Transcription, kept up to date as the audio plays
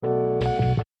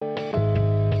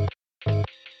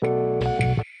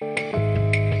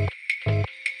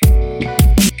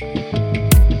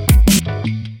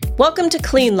Welcome to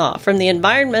Clean Law from the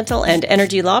Environmental and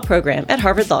Energy Law program at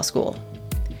Harvard Law School.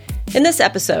 In this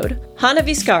episode, Hannah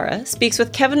Vizcarra speaks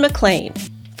with Kevin McLean,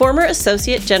 former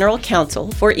Associate General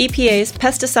Counsel for EPA's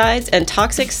Pesticides and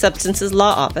Toxic Substances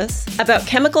Law Office, about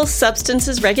chemical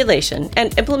substances regulation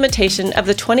and implementation of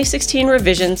the 2016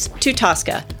 revisions to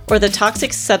TSCA, or the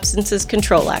Toxic Substances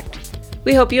Control Act.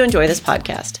 We hope you enjoy this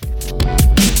podcast.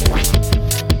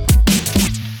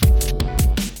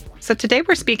 So today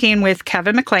we're speaking with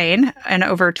Kevin McLean, an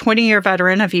over 20-year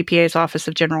veteran of EPA's Office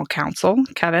of General Counsel.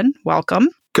 Kevin, welcome.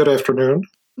 Good afternoon.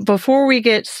 Before we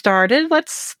get started,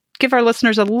 let's give our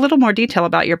listeners a little more detail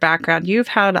about your background. You've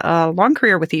had a long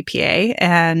career with EPA,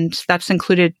 and that's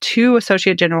included 2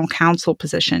 Associate General Counsel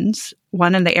positions,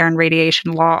 one in the Air and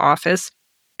Radiation Law Office,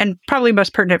 and probably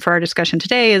most pertinent for our discussion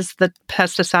today is the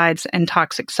Pesticides and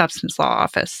Toxic Substance Law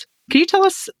Office. Can you tell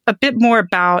us a bit more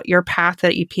about your path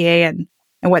at EPA and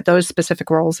what those specific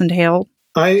roles entail?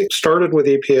 I started with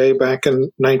EPA back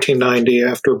in 1990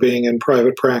 after being in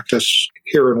private practice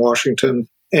here in Washington,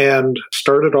 and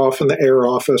started off in the Air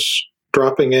Office,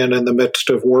 dropping in the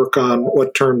midst of work on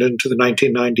what turned into the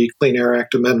 1990 Clean Air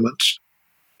Act amendments.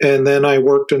 And then I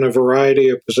worked in a variety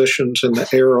of positions in the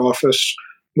Air Office,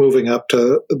 moving up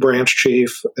to branch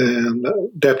chief and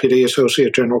deputy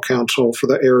associate general counsel for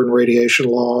the Air and Radiation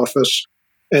Law Office,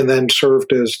 and then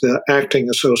served as the acting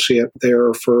associate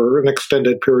there for an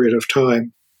extended period of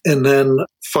time. And then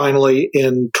finally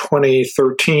in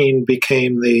 2013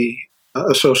 became the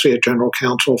Associate General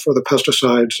Counsel for the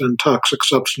Pesticides and Toxic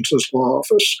Substances Law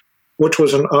Office, which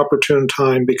was an opportune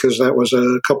time because that was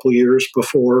a couple years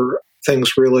before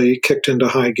things really kicked into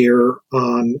high gear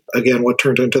on, again, what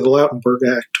turned into the Lautenberg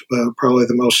Act, probably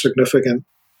the most significant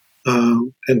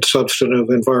and substantive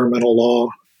environmental law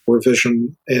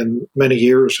revision in many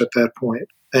years at that point.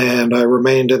 And I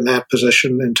remained in that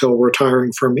position until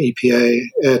retiring from EPA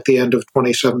at the end of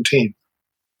 2017.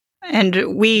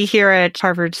 And we here at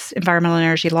Harvard's Environmental and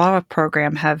Energy Law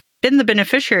program have been the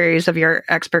beneficiaries of your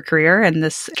expert career and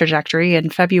this trajectory.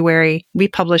 In February, we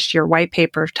published your white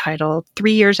paper titled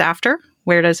 3 Years After,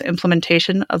 Where Does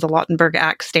Implementation of the Lautenberg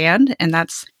Act Stand? And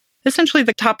that's essentially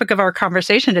the topic of our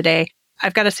conversation today.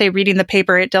 I've got to say, reading the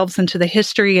paper, it delves into the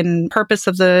history and purpose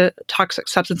of the Toxic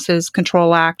Substances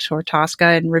Control Act, or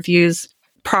TSCA, and reviews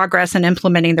progress in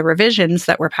implementing the revisions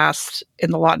that were passed in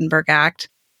the Lautenberg Act.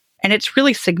 And it's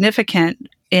really significant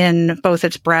in both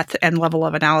its breadth and level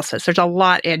of analysis. There's a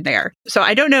lot in there. So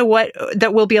I don't know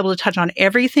that we'll be able to touch on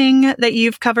everything that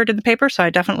you've covered in the paper. So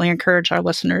I definitely encourage our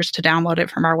listeners to download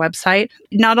it from our website,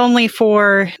 not only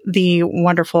for the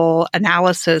wonderful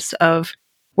analysis of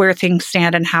where things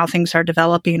stand and how things are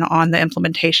developing on the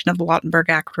implementation of the Lautenberg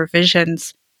Act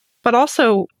revisions, but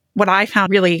also what I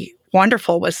found really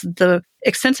wonderful was the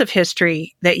extensive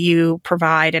history that you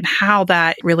provide and how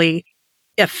that really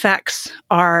affects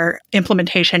our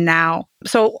implementation now.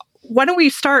 So why don't we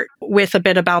start with a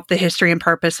bit about the history and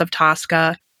purpose of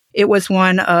TSCA? It was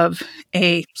one of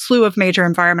a slew of major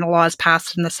environmental laws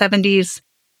passed in the 70s.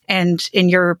 And in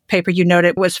your paper, you note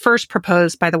it was first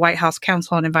proposed by the White House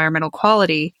Council on Environmental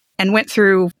Quality and went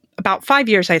through about 5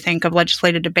 years, I think, of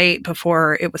legislative debate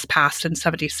before it was passed in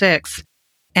 76.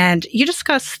 And you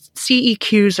discussed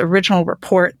CEQ's original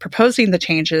report proposing the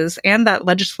changes and that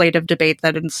legislative debate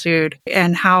that ensued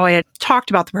and how it talked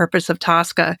about the purpose of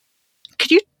TSCA.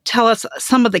 Could you tell us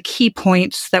some of the key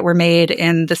points that were made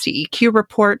in the CEQ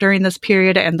report during this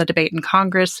period and the debate in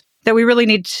Congress that we really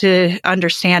need to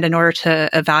understand in order to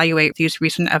evaluate these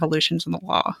recent evolutions in the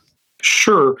law?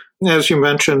 Sure. As you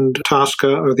mentioned,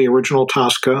 TSCA, or the original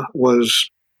TSCA, was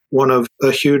one of a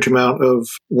huge amount of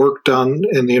work done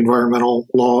in the environmental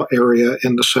law area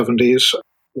in the 70s,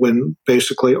 when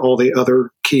basically all the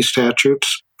other key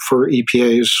statutes for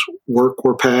EPA's work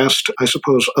were passed, I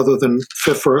suppose, other than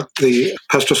FIFRA, the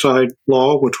pesticide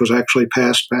law, which was actually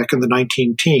passed back in the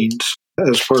 19-teens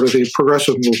as part of the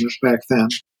progressive movement back then,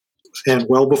 and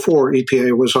well before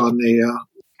EPA was on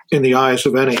in the eyes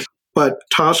of any. But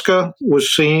TSCA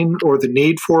was seen, or the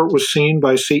need for it was seen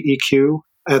by CEQ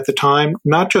at the time,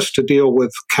 not just to deal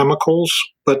with chemicals,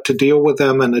 but to deal with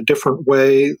them in a different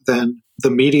way than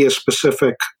the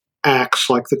media-specific acts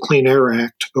like the Clean Air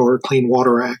Act or Clean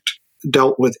Water Act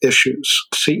dealt with issues.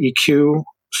 CEQ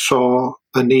saw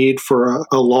a need for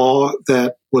a law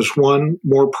that was, one,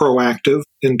 more proactive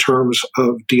in terms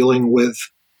of dealing with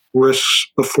risks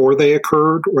before they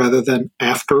occurred rather than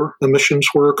after emissions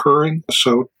were occurring.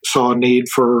 So saw a need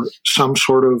for some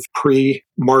sort of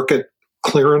pre-market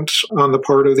clearance on the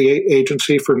part of the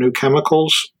agency for new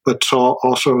chemicals, but saw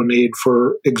also a need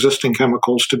for existing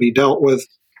chemicals to be dealt with,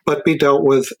 but be dealt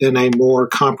with in a more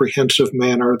comprehensive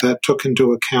manner that took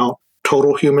into account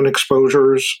total human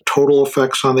exposures, total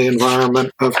effects on the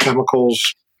environment of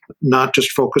chemicals, not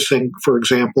just focusing, for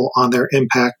example, on their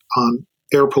impact on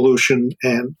air pollution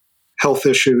and health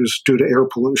issues due to air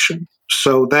pollution.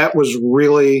 So that was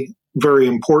really very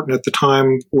important at the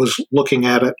time, was looking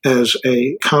at it as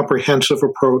a comprehensive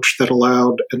approach that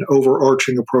allowed an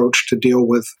overarching approach to deal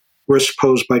with risks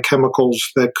posed by chemicals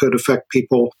that could affect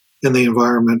people in the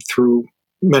environment through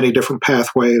many different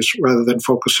pathways rather than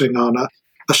focusing on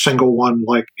a single one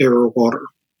like air or water.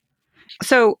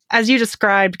 So as you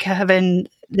described, Kevin,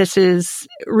 this is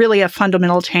really a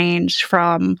fundamental change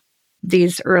from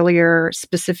these earlier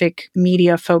specific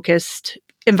media-focused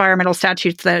environmental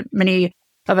statutes that many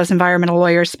of us environmental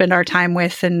lawyers spend our time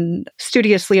with and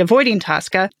studiously avoiding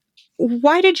TSCA.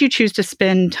 Why did you choose to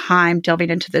spend time delving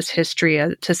into this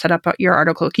history to set up your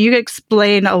article? Can you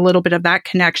explain a little bit of that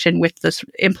connection with this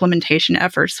implementation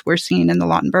efforts we're seeing in the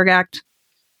Lautenberg Act?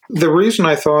 The reason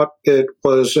I thought it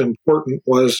was important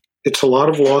was it's a lot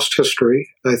of lost history,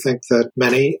 I think, that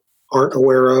many aren't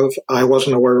aware of. I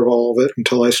wasn't aware of all of it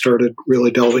until I started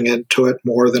really delving into it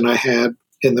more than I had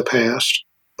in the past.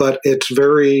 But it's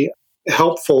very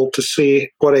helpful to see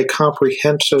what a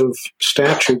comprehensive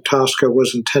statute TSCA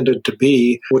was intended to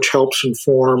be, which helps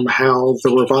inform how the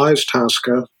revised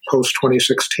TSCA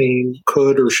post-2016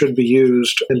 could or should be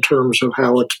used in terms of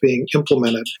how it's being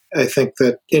implemented. I think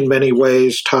that in many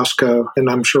ways, TSCA,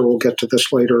 and I'm sure we'll get to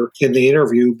this later in the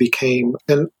interview, became,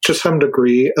 and to some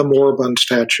degree, a moribund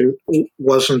statute. It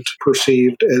wasn't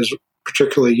perceived as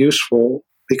particularly useful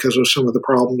because of some of the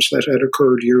problems that had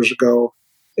occurred years ago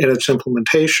in its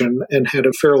implementation and had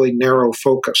a fairly narrow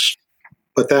focus.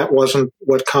 But that wasn't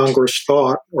what Congress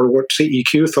thought or what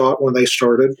CEQ thought when they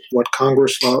started, what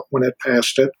Congress thought when it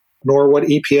passed it, nor what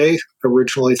EPA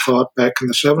originally thought back in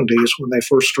the 70s when they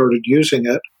first started using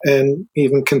it, and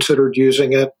even considered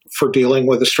using it for dealing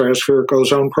with the stratospheric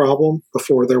ozone problem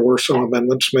before there were some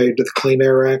amendments made to the Clean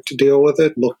Air Act to deal with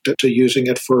it, looked at using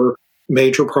it for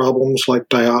major problems like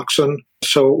dioxin.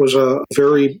 So it was a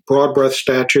very broad breadth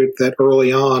statute that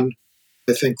early on,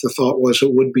 I think the thought was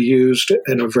it would be used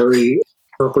in a very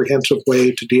comprehensive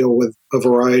way to deal with a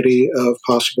variety of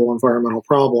possible environmental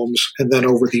problems. And then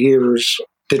over the years,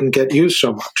 didn't get used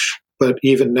so much. But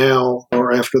even now,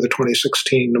 or after the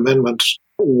 2016 amendments,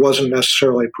 wasn't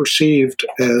necessarily perceived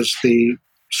as the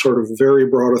sort of very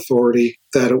broad authority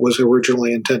that it was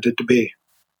originally intended to be.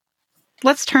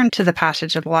 Let's turn to the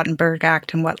passage of the Lautenberg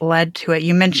Act and what led to it.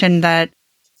 You mentioned that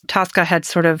TSCA had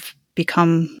sort of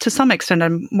become, to some extent,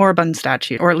 a moribund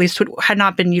statute, or at least had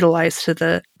not been utilized to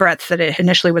the breadth that it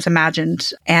initially was imagined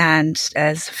and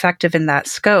as effective in that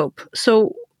scope.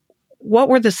 So what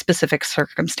were the specific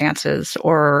circumstances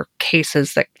or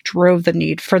cases that drove the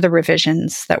need for the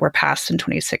revisions that were passed in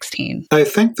 2016? I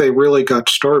think they really got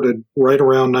started right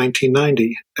around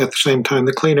 1990, at the same time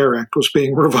the Clean Air Act was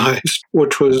being revised,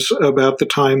 which was about the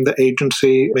time the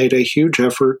agency made a huge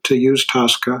effort to use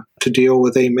TSCA to deal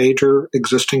with a major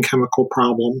existing chemical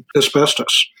problem,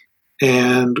 asbestos,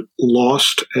 and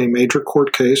lost a major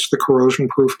court case, the corrosion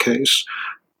proof case,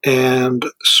 and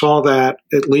saw that,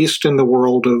 at least in the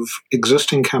world of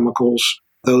existing chemicals,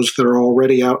 those that are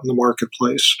already out in the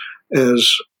marketplace,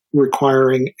 as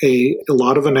requiring a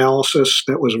lot of analysis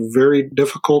that was very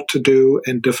difficult to do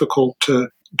and difficult to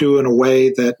do in a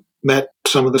way that met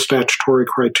some of the statutory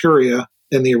criteria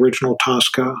in the original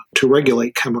TSCA to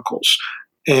regulate chemicals.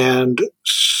 And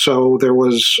so there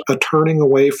was a turning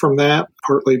away from that,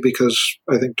 partly because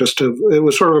I think it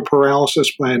was sort of a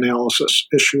paralysis by analysis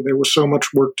issue. There was so much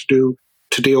work to do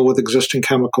to deal with existing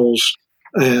chemicals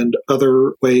and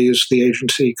other ways the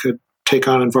agency could take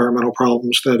on environmental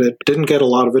problems that it didn't get a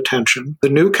lot of attention. The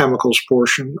new chemicals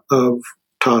portion of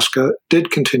TSCA did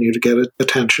continue to get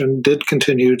attention, did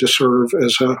continue to serve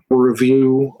as a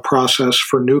review process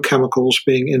for new chemicals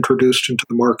being introduced into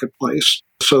the marketplace.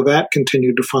 So that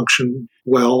continued to function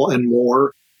well and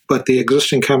more, but the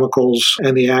existing chemicals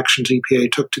and the actions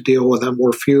EPA took to deal with them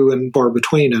were few and far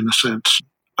between in a sense.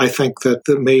 I think that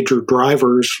the major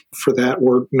drivers for that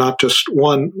were not just,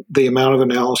 one, the amount of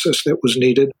analysis that was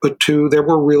needed, but two, there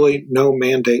were really no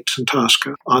mandates in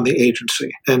TSCA on the agency.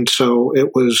 And so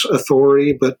it was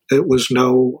authority, but it was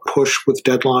no push with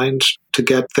deadlines to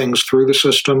get things through the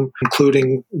system,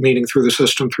 including meeting through the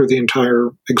system through the entire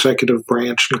executive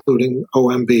branch, including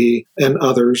OMB and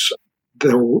others.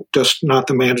 There were just not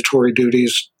the mandatory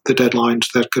duties, the deadlines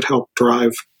that could help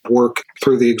drive work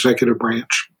through the executive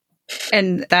branch.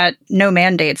 And that no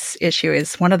mandates issue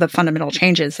is one of the fundamental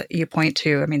changes that you point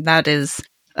to. I mean, that is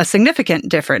a significant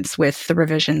difference with the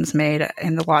revisions made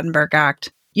in the Lautenberg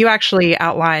Act. You actually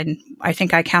outline, I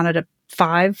think I counted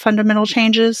 5 fundamental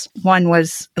changes. One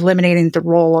was eliminating the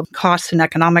role of cost and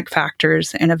economic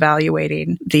factors in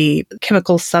evaluating the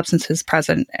chemical substances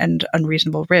present and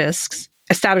unreasonable risks.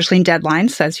 Establishing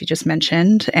deadlines, as you just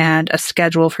mentioned, and a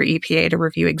schedule for EPA to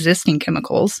review existing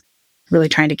chemicals, really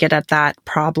trying to get at that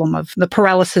problem of the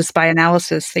paralysis by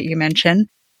analysis that you mentioned,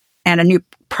 and a new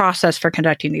process for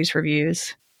conducting these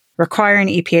reviews, requiring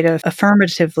EPA to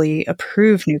affirmatively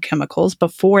approve new chemicals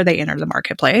before they enter the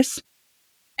marketplace.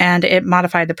 And it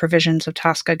modified the provisions of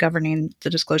TSCA governing the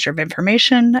disclosure of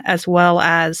information, as well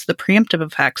as the preemptive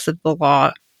effects of the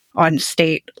law on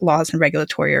state laws and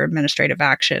regulatory or administrative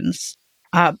actions.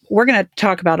 We're going to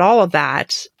talk about all of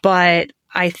that, but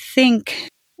I think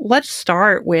let's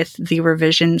start with the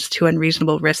revisions to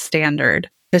unreasonable risk standard.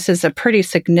 This is a pretty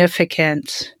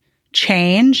significant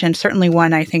change, and certainly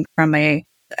one, I think, from a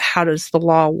how does the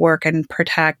law work and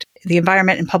protect the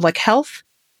environment and public health?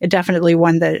 Definitely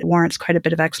one that warrants quite a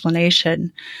bit of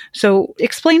explanation. So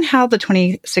explain how the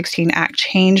 2016 Act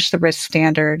changed the risk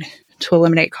standard to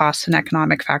eliminate costs and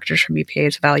economic factors from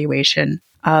EPA's evaluation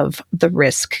of the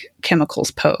risk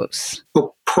chemicals pose.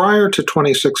 Well, prior to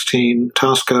 2016,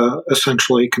 TSCA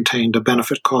essentially contained a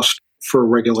benefit cost for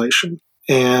regulation.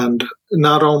 And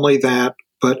not only that,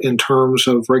 but in terms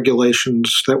of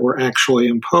regulations that were actually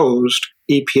imposed,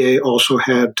 EPA also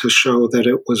had to show that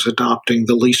it was adopting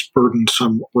the least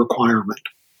burdensome requirement,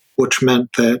 which meant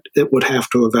that it would have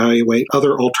to evaluate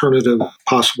other alternative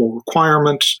possible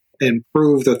requirements and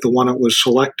prove that the one it was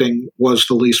selecting was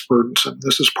the least burdensome.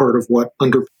 This is part of what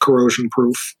under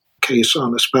corrosion-proof case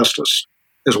on asbestos,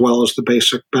 as well as the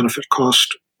basic benefit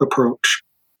cost approach.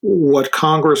 What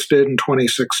Congress did in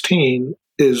 2016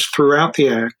 is throughout the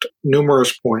Act,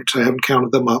 numerous points, I haven't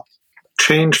counted them up,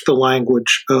 changed the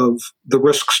language of the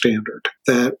risk standard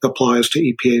that applies to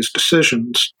EPA's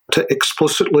decisions to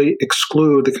explicitly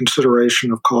exclude the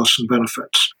consideration of costs and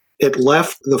benefits. It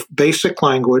left the basic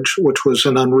language, which was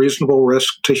an unreasonable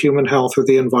risk to human health or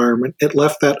the environment, it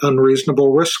left that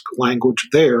unreasonable risk language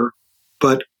there,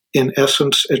 but in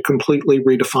essence, it completely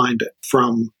redefined it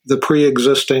from the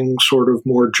pre-existing sort of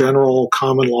more general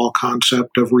common law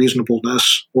concept of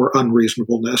reasonableness or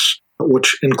unreasonableness,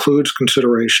 which includes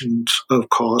considerations of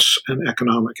costs and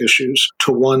economic issues,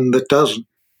 to one that doesn't.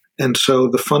 And so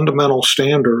the fundamental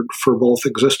standard for both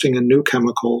existing and new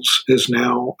chemicals is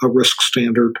now a risk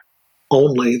standard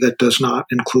only that does not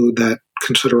include that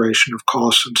consideration of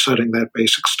costs and setting that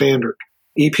basic standard.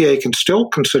 EPA can still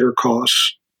consider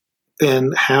costs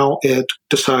in how it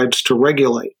decides to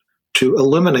regulate, to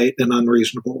eliminate an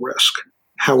unreasonable risk.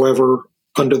 However,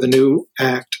 under the new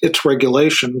Act, its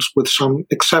regulations, with some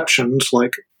exceptions,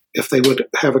 like if they would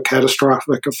have a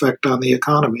catastrophic effect on the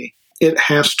economy, it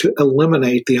has to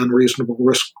eliminate the unreasonable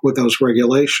risk with those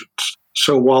regulations.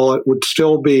 So while it would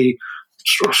still be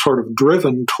sort of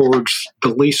driven towards the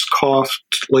least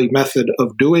costly method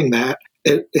of doing that,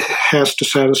 it has to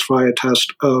satisfy a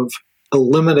test of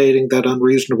eliminating that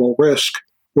unreasonable risk,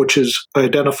 which is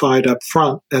identified up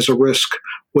front as a risk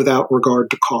without regard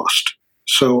to cost.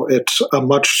 So it's a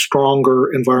much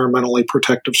stronger environmentally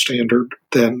protective standard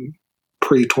than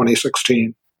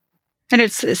pre-2016. And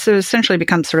it's essentially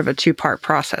becomes sort of a two-part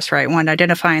process, right? One,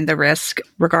 identifying the risk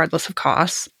regardless of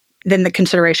costs. Then the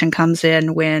consideration comes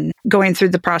in when going through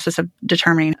the process of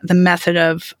determining the method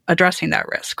of addressing that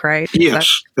risk, right?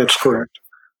 Yes, that's correct.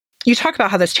 You talk about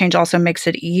how this change also makes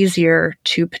it easier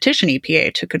to petition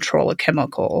EPA to control a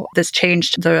chemical. This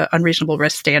changed the unreasonable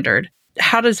risk standard.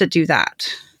 How does it do that?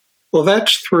 Well,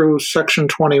 that's through Section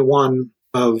 21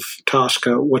 of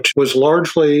TSCA, which was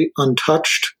largely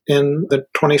untouched in the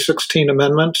 2016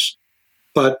 amendments,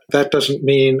 but that doesn't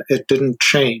mean it didn't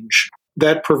change.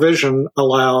 That provision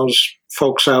allows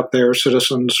folks out there,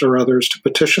 citizens or others, to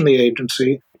petition the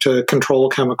agency to control a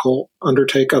chemical,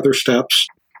 undertake other steps.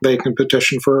 They can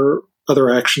petition for other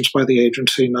actions by the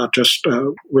agency, not just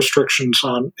restrictions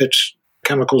on its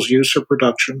chemicals use or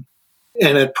production.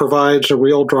 And it provides a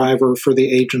real driver for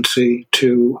the agency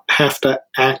to have to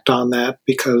act on that,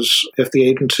 because if the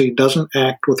agency doesn't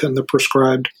act within the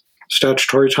prescribed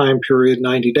statutory time period,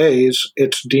 90 days,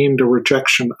 it's deemed a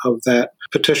rejection of that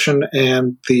petition,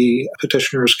 and the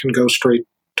petitioners can go straight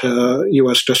to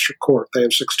U.S. District Court. They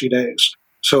have 60 days.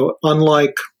 So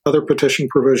unlike other petition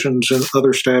provisions in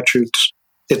other statutes,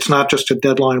 it's not just a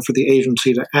deadline for the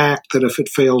agency to act, that if it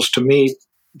fails to meet,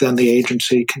 then the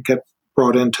agency can get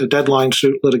brought into deadline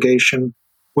suit litigation,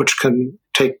 which can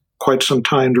take quite some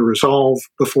time to resolve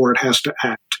before it has to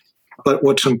act. But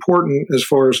what's important as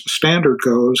far as the standard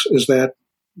goes is that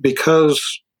because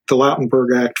the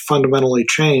Lautenberg Act fundamentally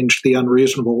changed the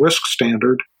unreasonable risk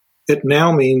standard, it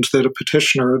now means that a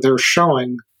petitioner, they're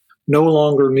showing no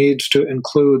longer needs to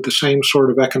include the same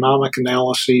sort of economic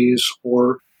analyses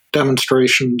or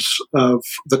demonstrations of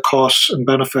the costs and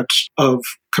benefits of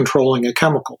controlling a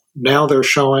chemical. Now they're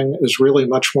showing is really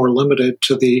much more limited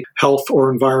to the health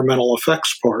or environmental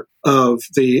effects part of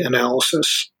the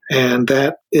analysis. And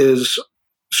that is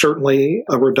certainly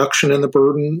a reduction in the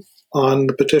burden on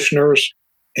the petitioners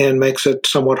and makes it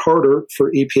somewhat harder for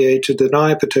EPA to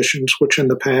deny petitions, which in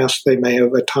the past they may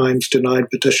have at times denied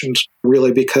petitions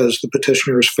really because the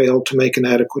petitioners failed to make an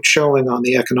adequate showing on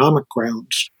the economic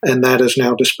grounds. And that is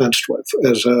now dispensed with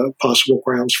as a possible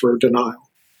grounds for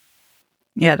denial.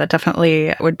 Yeah, that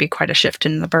definitely would be quite a shift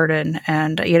in the burden.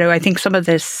 And, I think some of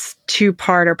this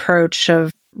two-part approach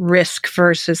of risk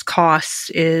versus costs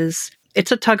it's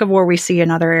a tug of war we see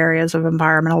in other areas of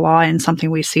environmental law and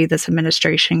something we see this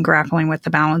administration grappling with the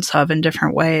balance of in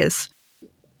different ways.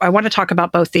 I want to talk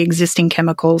about both the existing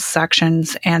chemicals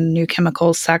sections and new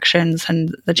chemicals sections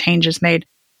and the changes made.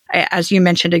 As you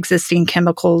mentioned, existing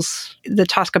chemicals, the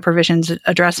TSCA provisions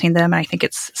addressing them, and I think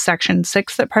it's Section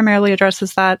 6 that primarily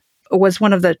addresses that, was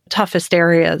one of the toughest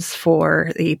areas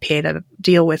for the EPA to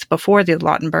deal with before the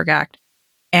Lautenberg Act.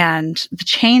 And the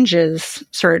changes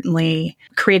certainly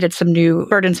created some new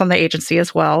burdens on the agency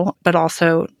as well, but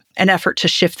also an effort to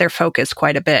shift their focus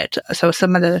quite a bit. So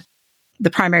some of the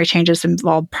primary changes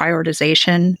involved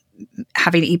prioritization,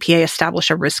 having EPA establish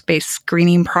a risk-based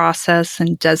screening process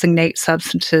and designate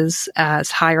substances as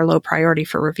high or low priority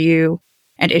for review,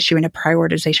 and issuing a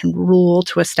prioritization rule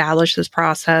to establish this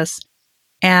process.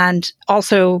 And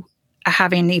also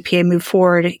having EPA move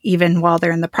forward even while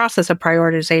they're in the process of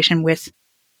prioritization with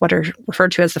what are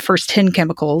referred to as the first 10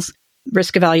 chemicals,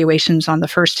 risk evaluations on the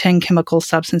first 10 chemical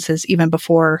substances even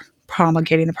before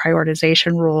promulgating the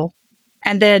prioritization rule.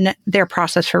 And then their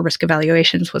process for risk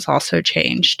evaluations was also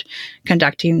changed,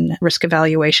 conducting risk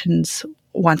evaluations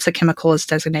once a chemical is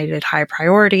designated high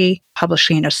priority,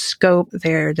 publishing a scope.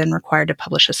 They're then required to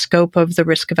publish a scope of the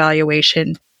risk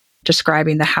evaluation,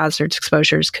 describing the hazards,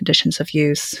 exposures, conditions of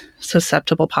use,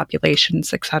 susceptible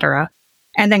populations, etc.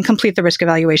 And then complete the risk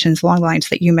evaluations along the lines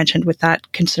that you mentioned with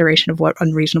that consideration of what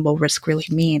unreasonable risk really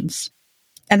means.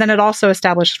 And then it also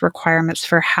established requirements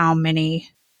for how many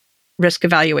risk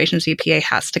evaluations EPA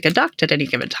has to conduct at any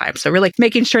given time. So really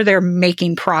making sure they're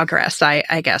making progress,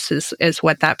 I guess, is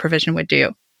what that provision would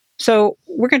do. So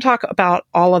we're going to talk about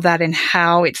all of that and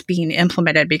how it's being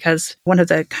implemented, because one of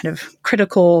the kind of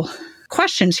critical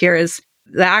questions here is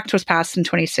the Act was passed in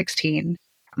 2016.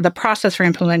 The process for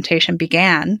implementation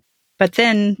began, but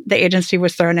then the agency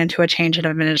was thrown into a change in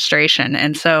administration.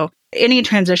 And so any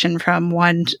transition from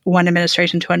one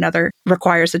administration to another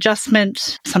requires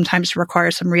adjustment, sometimes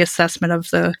requires some reassessment of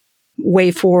the way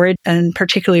forward, and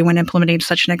particularly when implementing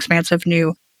such an expansive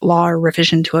new law or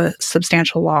revision to a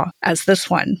substantial law as this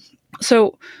one.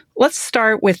 So let's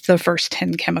start with the first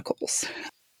 10 chemicals.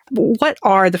 What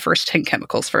are the first 10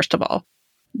 chemicals, first of all?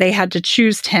 They had to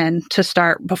choose 10 to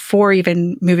start before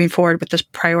even moving forward with this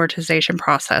prioritization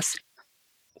process.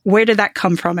 Where did that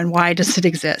come from and why does it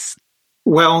exist?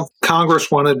 Well, Congress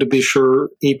wanted to be sure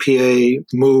EPA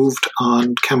moved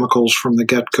on chemicals from the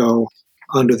get-go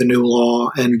under the new law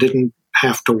and didn't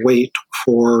have to wait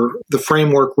for the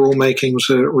framework rulemakings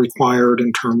that it required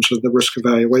in terms of the risk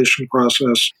evaluation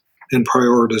process and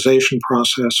prioritization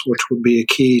process, which would be a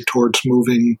key towards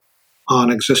moving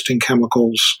on existing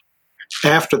chemicals.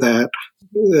 After that,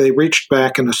 they reached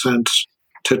back, in a sense,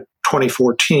 to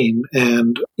 2014,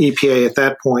 and EPA at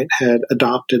that point had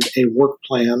adopted a work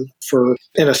plan for,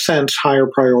 in a sense, higher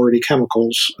priority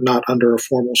chemicals, not under a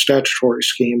formal statutory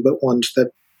scheme, but ones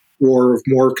that were of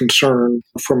more concern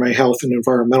from a health and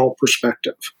environmental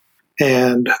perspective.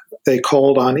 And they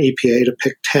called on EPA to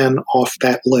pick 10 off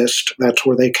that list. That's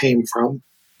where they came from.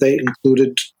 They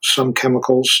included some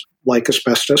chemicals like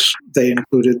asbestos. They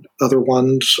included other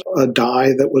ones, a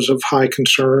dye that was of high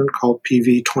concern called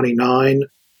PV29.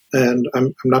 And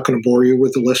I'm not going to bore you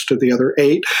with the list of the other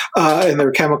 8 and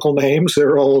their chemical names.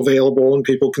 They're all available, and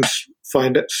people can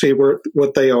find it, see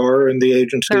what they are. And the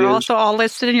agency they're also all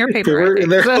listed in your paper.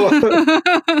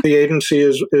 The agency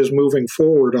is moving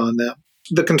forward on them.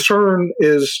 The concern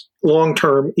is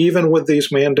long-term, even with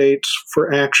these mandates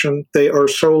for action, they are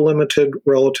so limited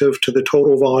relative to the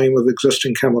total volume of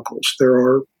existing chemicals. There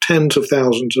are tens of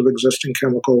thousands of existing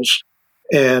chemicals,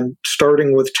 and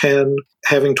starting with 10,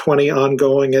 having 20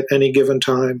 ongoing at any given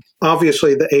time.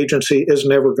 Obviously, the agency is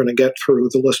never going to get through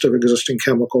the list of existing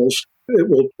chemicals. It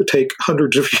will take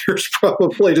hundreds of years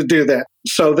probably to do that.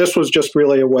 So this was just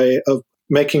really a way of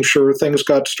making sure things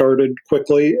got started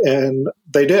quickly, and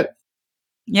they did.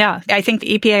 Yeah, I think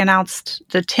the EPA announced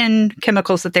the 10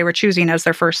 chemicals that they were choosing as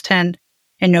their first 10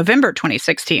 in November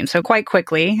 2016. So quite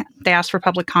quickly, they asked for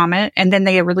public comment, and then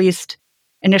they released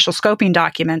initial scoping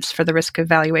documents for the risk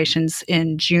evaluations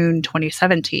in June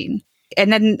 2017.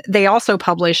 And then they also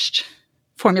published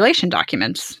formulation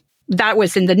documents. That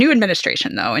was in the new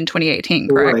administration, though, in 2018,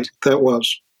 correct? Right, that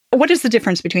was. What is the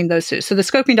difference between those two? So the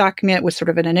scoping document was sort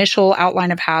of an initial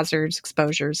outline of hazards,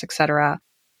 exposures, et cetera,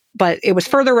 but it was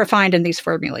further refined in these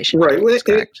formulation documents,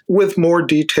 correct? With more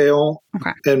detail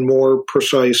and more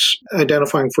precise,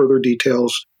 identifying further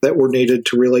details that were needed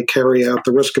to really carry out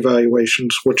the risk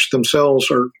evaluations, which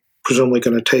themselves are presumably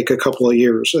going to take a couple of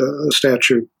years. The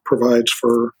statute provides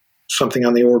for something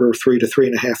on the order of 3 to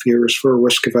 3.5 years for a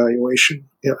risk evaluation.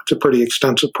 Yeah, it's a pretty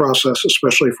extensive process,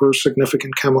 especially for a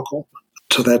significant chemical.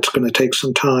 So that's going to take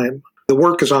some time. The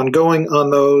work is ongoing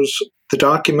on those. The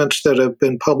documents that have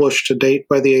been published to date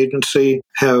by the agency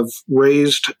have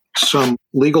raised some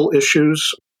legal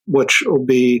issues, which will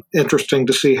be interesting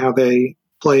to see how they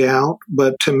play out.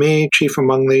 But to me, chief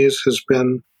among these has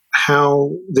been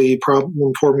how the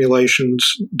problem formulations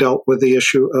dealt with the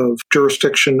issue of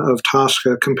jurisdiction of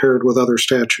TSCA compared with other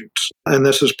statutes. And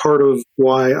this is part of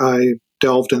why I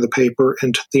delved in the paper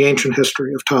into the ancient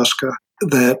history of TSCA,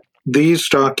 that these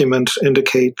documents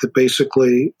indicate that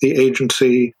basically the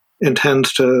agency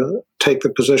intends to take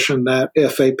the position that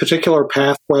if a particular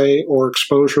pathway or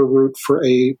exposure route for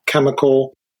a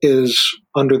chemical is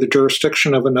under the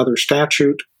jurisdiction of another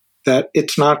statute, that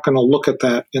it's not going to look at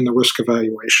that in the risk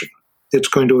evaluation. It's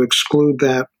going to exclude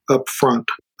that up front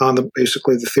on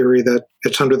basically the theory that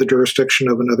it's under the jurisdiction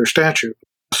of another statute.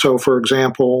 So, for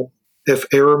example, if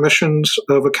air emissions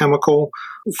of a chemical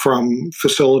from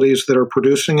facilities that are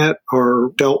producing it are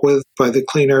dealt with by the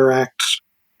Clean Air Act's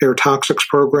air toxics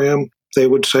program, they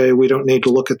would say we don't need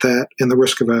to look at that in the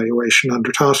risk evaluation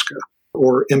under TSCA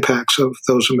or impacts of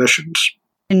those emissions.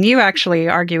 And you actually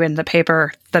argue in the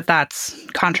paper that that's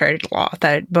contrary to law,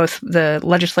 that both the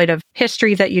legislative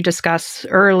history that you discuss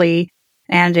early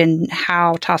and in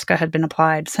how TSCA had been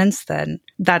applied since then,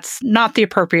 that's not the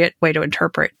appropriate way to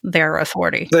interpret their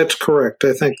authority. That's correct.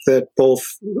 I think that both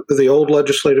the old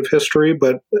legislative history,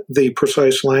 but the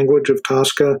precise language of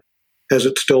TSCA as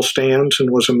it still stands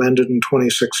and was amended in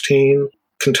 2016,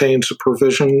 contains a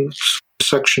provision,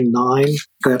 Section 9,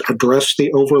 that address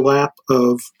the overlap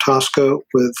of TSCA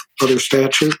with other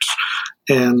statutes.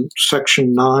 And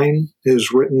Section 9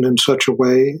 is written in such a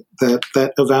way that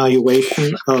that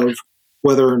evaluation of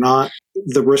whether or not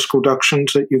the risk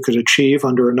reductions that you could achieve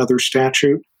under another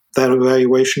statute, that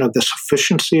evaluation of the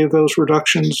sufficiency of those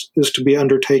reductions is to be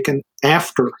undertaken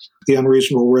after the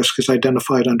unreasonable risk is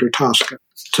identified under TSCA.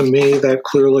 To me, that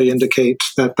clearly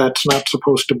indicates that that's not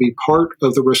supposed to be part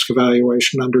of the risk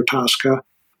evaluation under TSCA,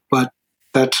 but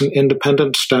that's an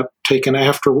independent step taken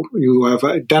after you have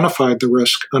identified the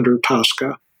risk under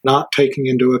TSCA, not taking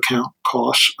into account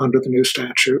costs under the new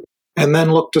statute. And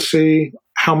then look to see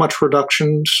how much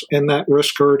reductions in that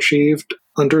risk are achieved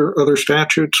under other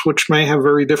statutes, which may have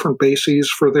very different bases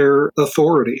for their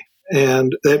authority.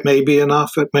 And it may be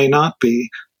enough, it may not be,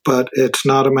 but it's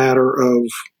not a matter of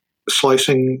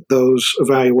slicing those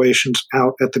evaluations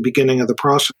out at the beginning of the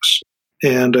process.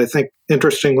 And I think,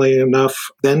 interestingly enough,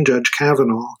 then Judge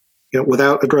Kavanaugh,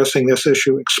 without addressing this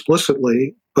issue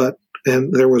explicitly,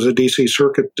 and there was a D.C.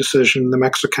 Circuit decision, the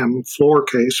Mexichem Fluor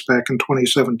case back in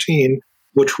 2017,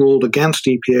 which ruled against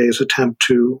EPA's attempt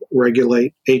to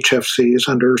regulate HFCs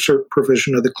under a certain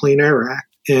provision of the Clean Air Act.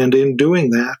 And in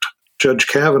doing that, Judge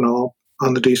Kavanaugh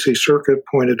on the D.C. Circuit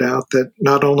pointed out that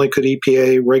not only could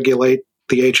EPA regulate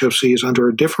the HFCs under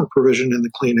a different provision in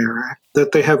the Clean Air Act,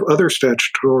 that they have other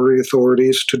statutory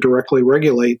authorities to directly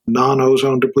regulate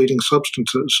non-ozone depleting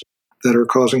substances that are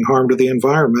causing harm to the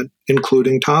environment,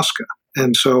 including TSCA.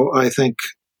 And so I think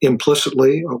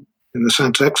implicitly, in a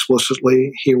sense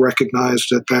explicitly, he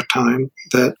recognized at that time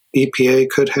that EPA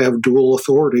could have dual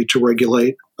authority to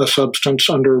regulate a substance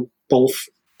under both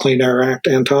Clean Air Act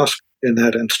and TSCA in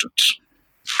that instance.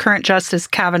 Current Justice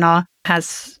Kavanaugh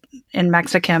has, in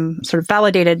Mexichem, sort of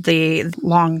validated the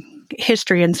long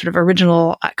history and sort of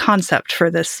original concept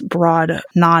for this broad,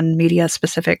 non-media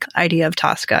specific idea of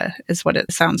TSCA, is what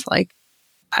it sounds like.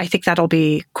 I think that'll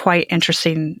be quite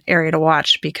interesting area to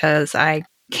watch, because I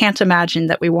can't imagine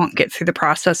that we won't get through the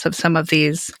process of some of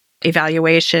these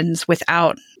evaluations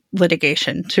without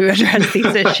litigation to address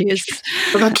these issues.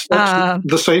 That's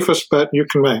the safest bet you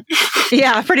can make.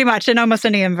 Yeah, pretty much in almost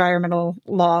any environmental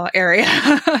law area.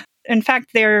 In fact,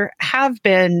 there have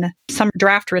been some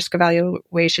draft risk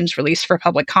evaluations released for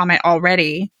public comment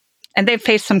already, and they've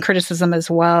faced some criticism as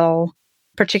well,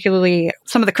 particularly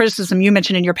some of the criticism you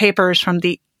mentioned in your papers from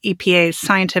the EPA's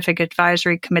Scientific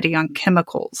Advisory Committee on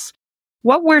Chemicals.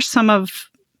 What were some of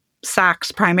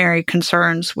SAC's primary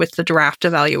concerns with the draft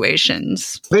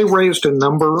evaluations? They raised a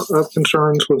number of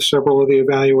concerns with several of the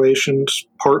evaluations,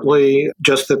 partly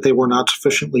just that they were not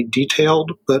sufficiently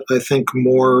detailed, but I think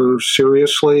more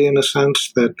seriously in a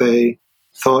sense that they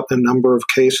thought a number of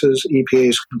cases,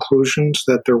 EPA's conclusions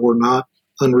that there were not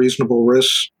unreasonable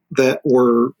risks that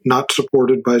were not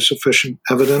supported by sufficient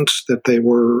evidence, that they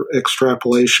were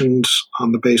extrapolations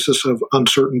on the basis of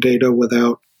uncertain data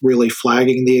without really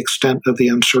flagging the extent of the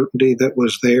uncertainty that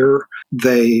was there.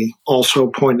 They also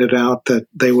pointed out that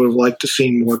they would have liked to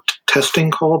see more testing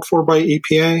called for by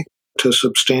EPA to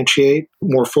substantiate,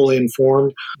 more fully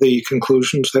inform the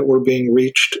conclusions that were being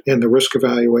reached in the risk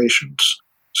evaluations.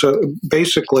 So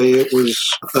basically, it was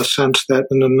a sense that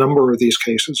in a number of these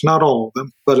cases, not all of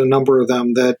them, but a number of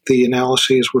them, that the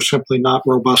analyses were simply not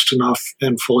robust enough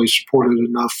and fully supported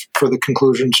enough for the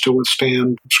conclusions to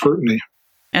withstand scrutiny.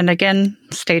 And again,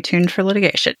 stay tuned for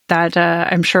litigation. That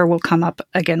I'm sure will come up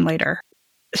again later.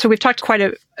 So we've talked quite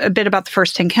a bit about the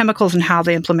first 10 chemicals and how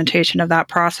the implementation of that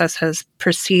process has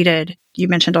proceeded. You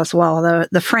mentioned as well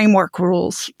the framework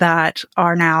rules that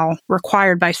are now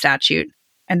required by statute.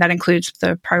 And that includes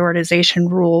the prioritization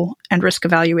rule and risk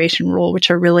evaluation rule, which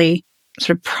are really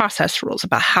sort of process rules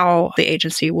about how the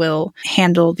agency will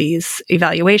handle these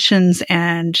evaluations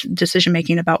and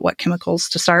decision-making about what chemicals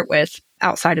to start with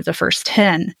outside of the first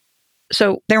 10.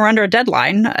 So they were under a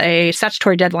deadline, a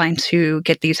statutory deadline to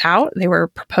get these out. They were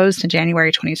proposed in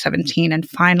January 2017 and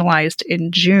finalized in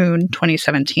June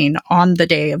 2017 on the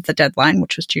day of the deadline,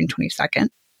 which was June 22nd.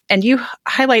 And you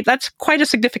highlight that's quite a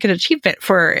significant achievement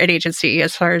for an agency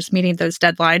as far as meeting those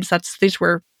deadlines. These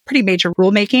were pretty major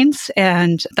rulemakings,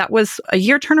 and that was a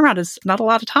year turnaround is not a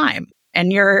lot of time.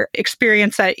 And your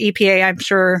experience at EPA, I'm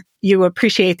sure you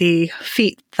appreciate the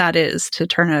feat that is to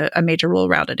turn a major rule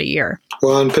around in a year.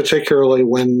 Well, and particularly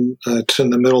when it's in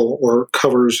the middle or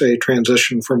covers a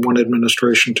transition from one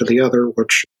administration to the other,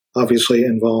 which obviously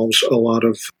involves a lot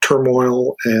of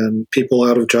turmoil and people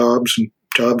out of jobs and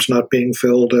jobs not being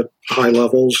filled at high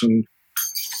levels and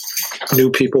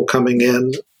new people coming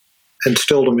in, and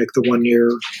still to make the 1 year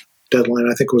deadline,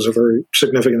 I think was a very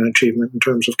significant achievement in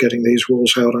terms of getting these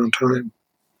rules out on time.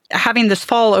 Having this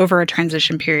fall over a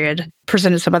transition period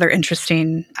presented some other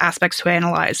interesting aspects to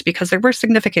analyze because there were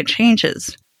significant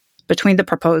changes between the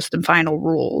proposed and final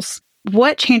rules.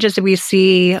 What changes do we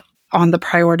see on the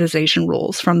prioritization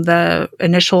rules from the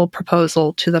initial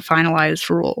proposal to the finalized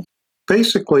rule?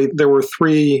 Basically, there were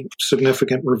three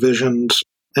significant revisions,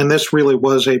 and this really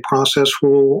was a process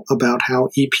rule about how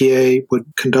EPA would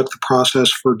conduct the process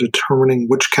for determining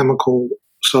which chemical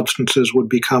substances would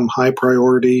become high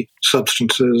priority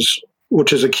substances,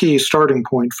 which is a key starting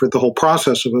point for the whole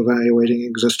process of evaluating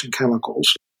existing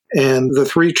chemicals. And the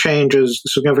three changes, the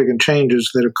significant changes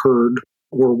that occurred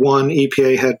were, one,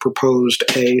 EPA had proposed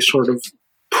a sort of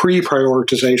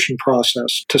pre-prioritization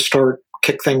process to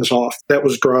kick things off. That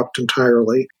was dropped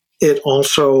entirely. It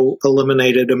also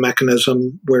eliminated a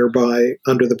mechanism whereby,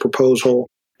 under the proposal,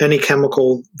 any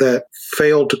chemical that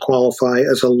failed to qualify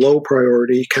as a low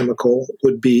priority chemical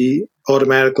would be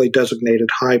automatically designated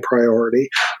high priority.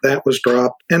 That was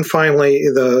dropped. And finally,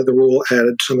 the rule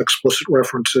added some explicit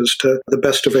references to the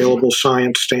best available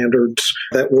science standards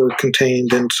that were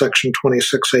contained in Section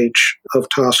 26H of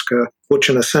TSCA, which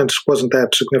in a sense wasn't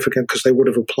that significant because they would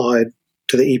have applied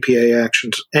to the EPA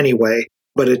actions anyway,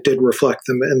 but it did reflect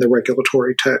them in the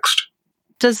regulatory text.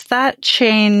 Does that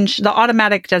change the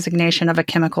automatic designation of a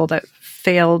chemical that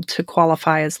failed to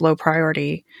qualify as low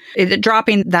priority?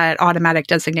 Dropping that automatic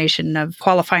designation of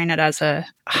qualifying it as a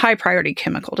high priority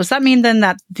chemical, does that mean then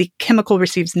that the chemical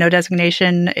receives no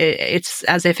designation? It's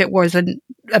as if it wasn't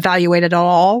evaluated at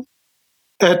all?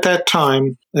 At that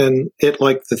time, and it,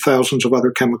 like the thousands of other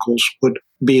chemicals, would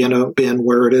be in a bin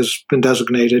where it has been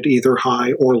designated either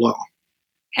high or low.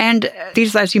 And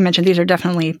these, as you mentioned, these are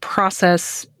definitely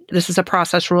this is a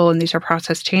process rule and these are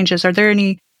process changes. Are there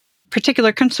any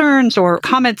particular concerns or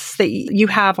comments that you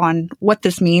have on what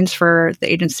this means for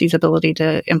the agency's ability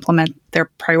to implement their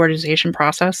prioritization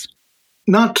process?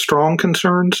 Not strong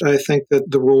concerns. I think that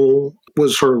the rule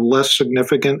was sort of less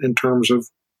significant in terms of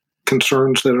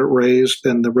concerns that it raised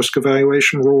than the risk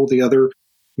evaluation rule, the other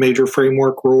major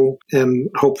framework rule, and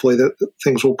hopefully that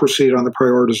things will proceed on the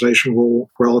prioritization rule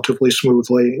relatively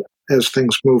smoothly as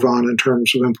things move on in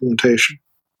terms of implementation.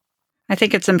 I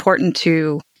think it's important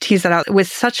to tease that out. With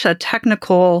such a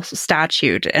technical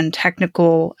statute and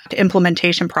technical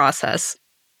implementation process,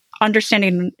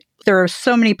 understanding there are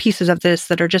so many pieces of this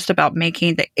that are just about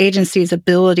making the agency's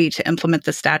ability to implement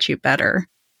the statute better,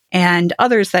 and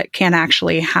others that can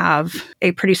actually have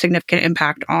a pretty significant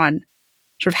impact on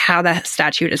sort of how the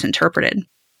statute is interpreted.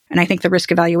 And I think the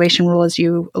risk evaluation rule, as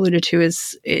you alluded to,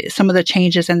 is some of the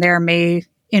changes in there may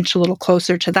inch a little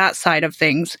closer to that side of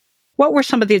things. What were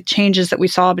some of the changes that we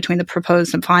saw between the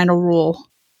proposed and final rule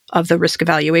of the risk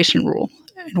evaluation rule?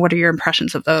 And what are your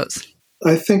impressions of those?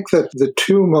 I think that the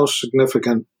two most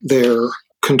significant there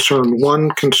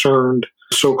concerned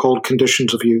so-called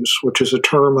conditions of use, which is a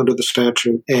term under the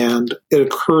statute, and it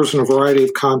occurs in a variety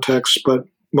of contexts, but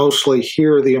mostly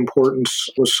here the importance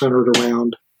was centered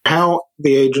around how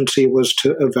the agency was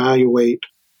to evaluate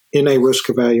in a risk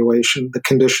evaluation the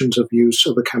conditions of use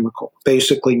of a chemical,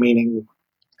 basically meaning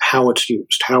how it's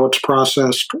used, how it's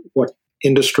processed, what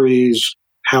industries,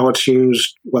 how it's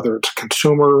used, whether it's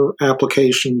consumer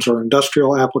applications or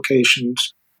industrial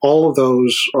applications. All of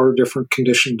those are different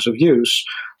conditions of use.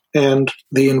 And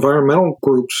the environmental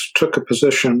groups took a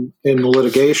position in the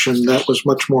litigation that was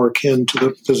much more akin to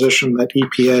the position that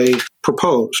EPA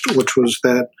proposed, which was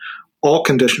that all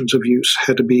conditions of use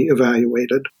had to be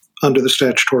evaluated under the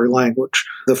statutory language.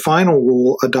 The final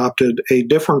rule adopted a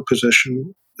different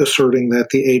position, asserting that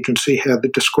the agency had the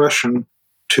discretion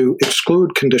to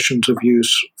exclude conditions of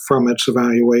use from its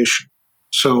evaluation.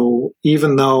 So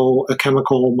even though a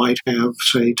chemical might have,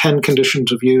 say, 10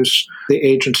 conditions of use, the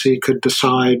agency could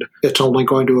decide it's only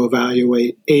going to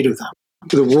evaluate 8 of them.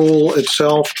 The rule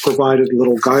itself provided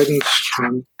little guidance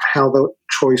on how the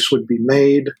choice would be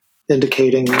made,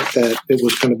 indicating that it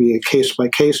was going to be a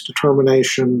case-by-case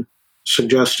determination,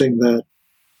 suggesting that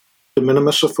de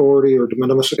minimis authority or de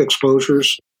minimis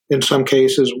exposures in some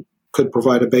cases could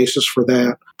provide a basis for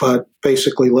that, but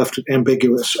basically left it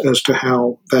ambiguous as to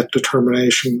how that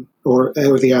determination or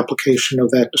the application of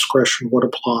that discretion would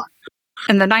apply.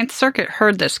 And the Ninth Circuit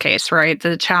heard this case, right,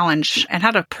 the challenge, and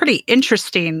had a pretty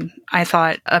interesting, I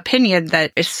thought, opinion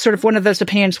that is sort of one of those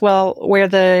opinions, well, where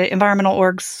the environmental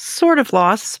orgs sort of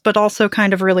lost, but also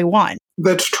kind of really won.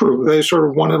 That's true. They sort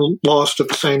of won and lost at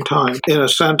the same time. In a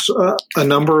sense, a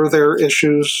number of their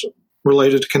issues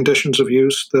related to conditions of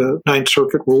use, the Ninth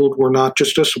Circuit ruled were not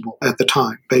justiciable at the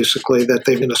time, basically, that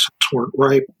they, in a sense, weren't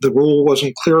right. The rule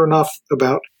wasn't clear enough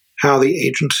about how the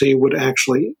agency would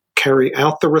actually carry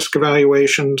out the risk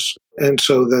evaluations, and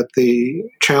so that the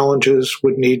challenges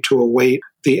would need to await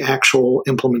the actual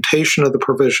implementation of the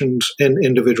provisions in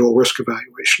individual risk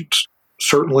evaluations.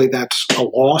 Certainly that's a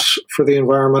loss for the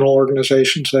environmental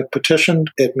organizations that petitioned.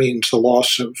 It means the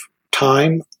loss of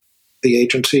time. The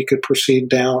agency could proceed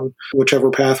down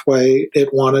whichever pathway it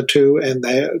wanted to, and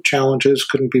the challenges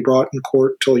couldn't be brought in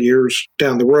court till years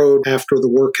down the road after the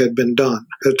work had been done.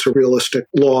 It's a realistic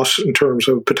loss in terms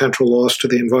of potential loss to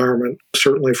the environment,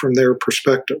 certainly from their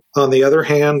perspective. On the other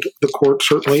hand, the court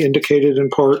certainly indicated in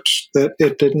parts that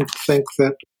it didn't think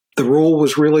that the rule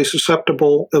was really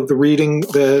susceptible of the reading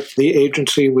that the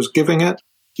agency was giving it.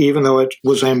 Even though it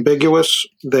was ambiguous,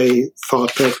 they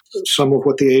thought that some of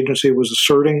what the agency was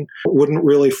asserting wouldn't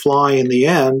really fly in the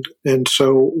end. And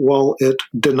so while it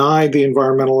denied the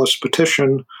environmentalist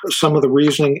petition, some of the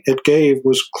reasoning it gave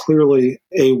was clearly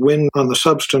a win on the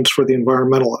substance for the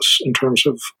environmentalists in terms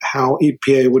of how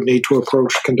EPA would need to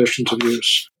approach conditions of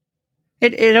use.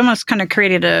 It almost kind of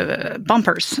created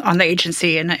bumpers on the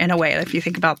agency in a way. If you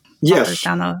think about bumpers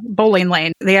down a bowling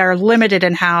lane, they are limited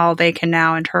in how they can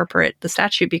now interpret the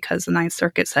statute because the Ninth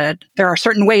Circuit said there are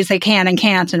certain ways they can and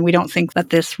can't, and we don't think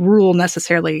that this rule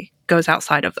necessarily goes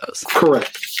outside of those.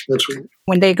 Correct. That's right.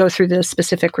 When they go through the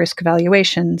specific risk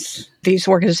evaluations, these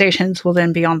organizations will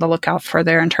then be on the lookout for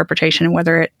their interpretation and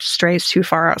whether it strays too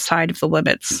far outside of the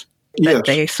limits that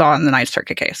they saw in the Ninth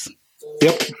Circuit case.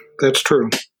 Yep, that's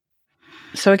true.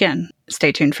 So again,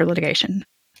 stay tuned for litigation.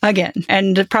 Again,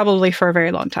 and probably for a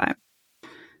very long time.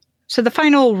 So the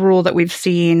final rule that we've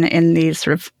seen in these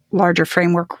sort of larger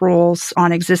framework rules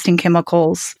on existing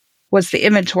chemicals was the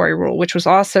inventory rule, which was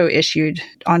also issued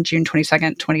on June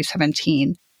 22nd,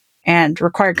 2017, and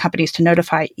required companies to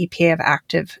notify EPA of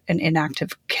active and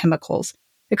inactive chemicals.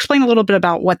 Explain a little bit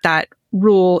about what that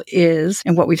rule is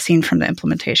and what we've seen from the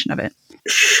implementation of it.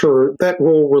 Sure. That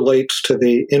rule relates to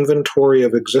the inventory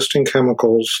of existing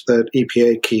chemicals that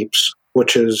EPA keeps,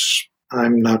 which is,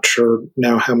 I'm not sure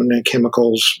now how many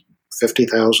chemicals,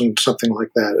 50,000, something like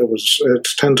that.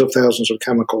 It's tens of thousands of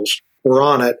chemicals were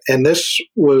on it. And this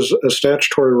was a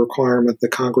statutory requirement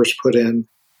that Congress put in,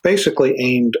 basically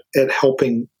aimed at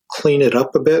helping clean it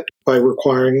up a bit by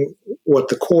requiring what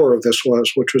the core of this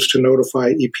was, which was to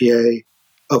notify EPA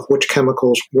of which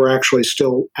chemicals were actually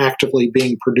still actively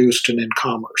being produced and in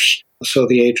commerce. So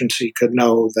the agency could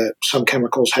know that some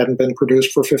chemicals hadn't been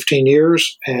produced for 15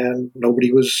 years and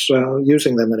nobody was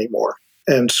using them anymore.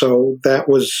 And so that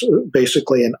was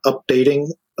basically an updating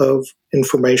of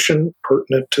information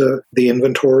pertinent to the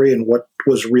inventory and what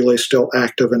was really still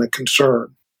active and a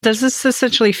concern. Does this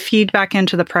essentially feed back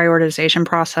into the prioritization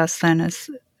process then? As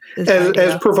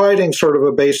providing sort of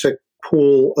a basic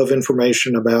pool of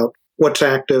information about what's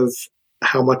active,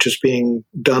 how much is being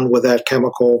done with that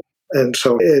chemical. And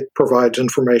so it provides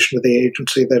information to the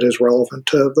agency that is relevant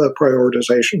to the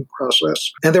prioritization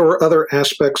process. And there were other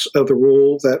aspects of the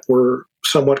rule that were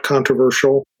somewhat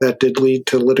controversial that did lead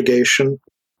to litigation.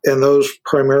 And those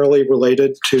primarily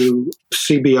related to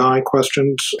CBI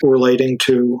questions relating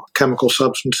to chemical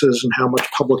substances and how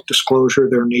much public disclosure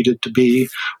there needed to be,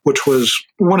 which was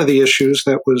one of the issues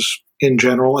that was in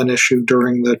general an issue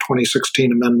during the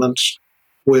 2016 amendments,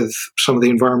 with some of the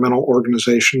environmental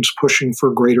organizations pushing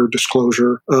for greater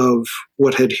disclosure of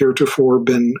what had heretofore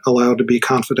been allowed to be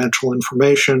confidential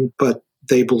information, but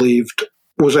they believed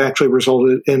was actually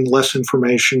resulted in less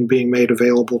information being made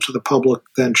available to the public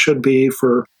than should be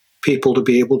for people to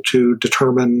be able to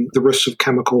determine the risks of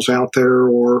chemicals out there,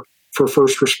 or for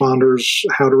first responders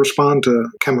how to respond to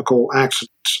chemical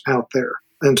accidents out there.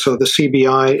 And so the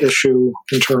CBI issue,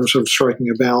 in terms of striking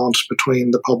a balance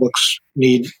between the public's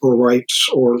need or rights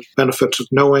or benefits of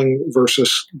knowing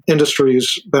versus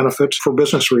industry's benefits for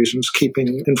business reasons,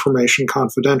 keeping information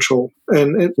confidential.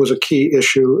 And it was a key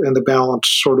issue, and the balance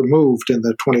sort of moved in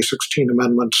the 2016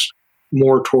 amendments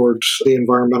more towards the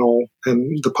environmental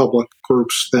and the public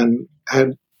groups than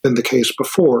had been the case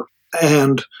before.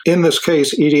 And in this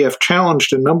case, EDF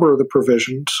challenged a number of the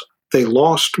provisions. They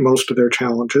lost most of their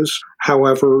challenges.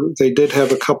 However, they did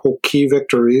have a couple key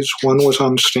victories. One was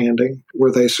on standing,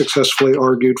 where they successfully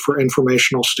argued for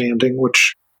informational standing,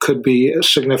 which could be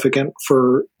significant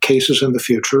for cases in the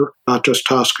future, not just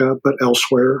TSCA, but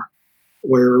elsewhere,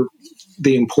 where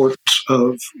the importance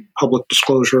of public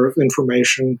disclosure of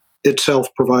information itself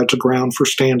provides a ground for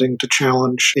standing to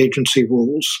challenge agency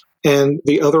rules. And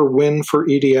the other win for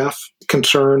EDF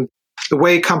concerned the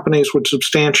way companies would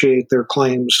substantiate their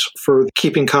claims for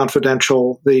keeping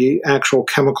confidential the actual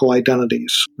chemical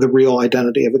identities, the real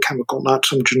identity of a chemical, not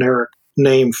some generic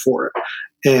name for it.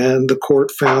 And the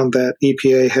court found that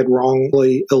EPA had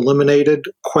wrongly eliminated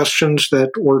questions that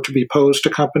were to be posed to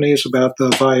companies about the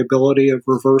viability of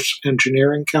reverse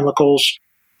engineering chemicals,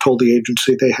 told the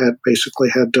agency they had basically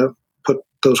had to put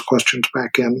those questions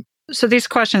back in. So these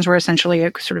questions were essentially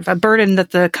a sort of a burden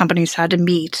that the companies had to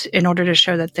meet in order to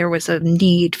show that there was a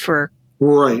need for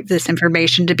this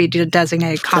information to be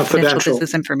designated confidential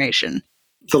business information.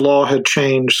 The law had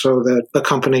changed so that a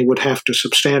company would have to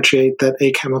substantiate that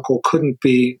a chemical couldn't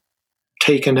be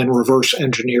taken and reverse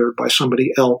engineered by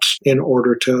somebody else in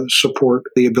order to support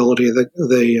the ability of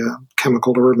the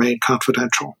chemical to remain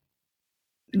confidential.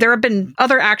 There have been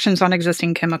other actions on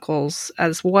existing chemicals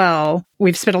as well.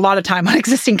 We've spent a lot of time on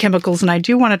existing chemicals, and I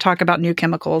do want to talk about new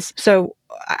chemicals. So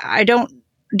I don't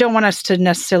want us to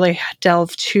necessarily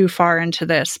delve too far into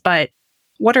this, but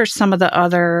what are some of the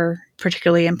other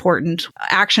particularly important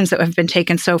actions that have been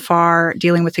taken so far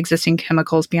dealing with existing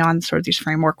chemicals beyond sort of these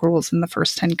framework rules in the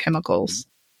first 10 chemicals?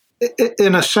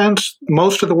 In a sense,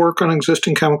 most of the work on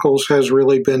existing chemicals has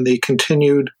really been the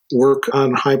continued work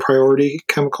on high-priority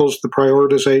chemicals, the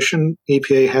prioritization.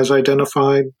 EPA has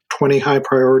identified 20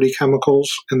 high-priority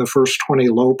chemicals and the first 20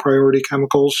 low-priority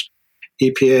chemicals.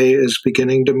 EPA is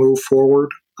beginning to move forward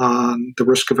on the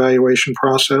risk evaluation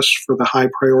process for the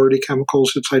high-priority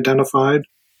chemicals it's identified.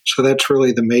 So that's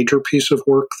really the major piece of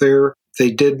work there. They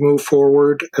did move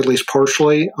forward, at least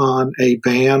partially, on a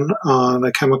ban on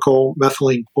a chemical,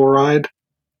 methylene chloride.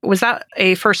 Was that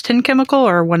a first 10 chemical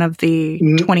or one of the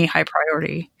 20 high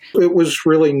priority? It was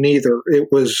really neither. It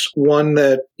was one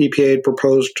that EPA had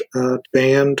proposed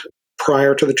banned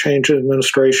prior to the change in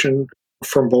administration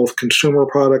from both consumer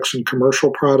products and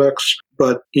commercial products.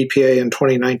 But EPA in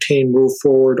 2019 moved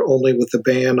forward only with the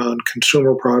ban on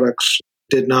consumer products,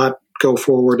 did not go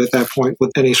forward at that point with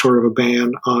any sort of a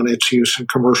ban on its use in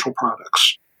commercial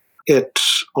products.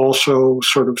 It's also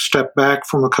sort of stepped back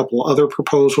from a couple other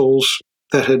proposals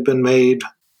that had been made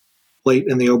late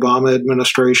in the Obama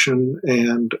administration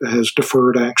and has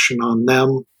deferred action on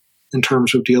them in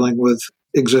terms of dealing with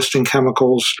existing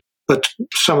chemicals. But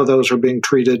some of those are being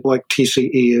treated like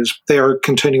TCE is. They are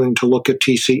continuing to look at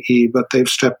TCE, but they've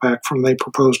stepped back from the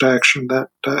proposed action that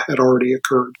had already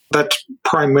occurred. That's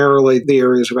primarily the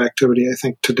areas of activity, I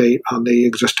think, to date on the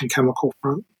existing chemical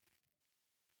front.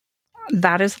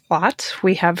 That is a lot.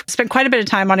 We have spent quite a bit of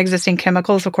time on existing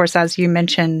chemicals, of course, as you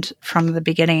mentioned from the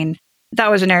beginning.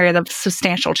 That was an area of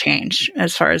substantial change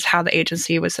as far as how the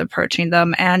agency was approaching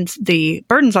them and the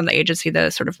burdens on the agency, the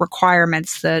sort of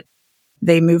requirements that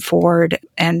they move forward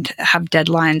and have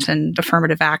deadlines and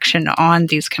affirmative action on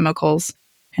these chemicals.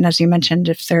 And as you mentioned,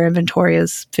 if their inventory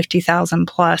is 50,000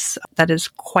 plus, that is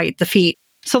quite the feat.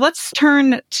 So let's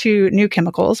turn to new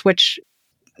chemicals, which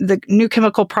the new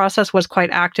chemical process was quite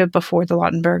active before the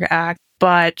Lautenberg Act,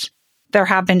 but there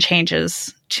have been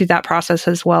changes to that process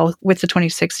as well with the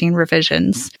 2016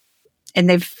 revisions. And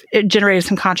they've generated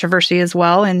some controversy as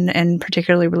well, and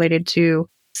particularly related to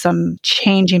some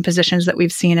changing positions that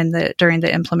we've seen during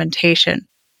the implementation.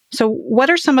 So what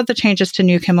are some of the changes to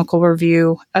new chemical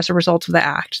review as a result of the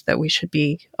Act that we should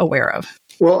be aware of?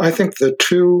 Well, I think the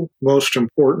two most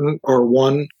important are,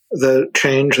 one, the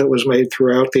change that was made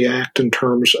throughout the Act in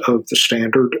terms of the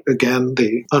standard. Again,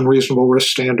 the unreasonable risk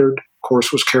standard, of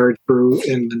course, was carried through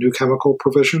in the new chemical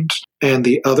provisions. And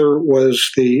the other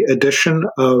was the addition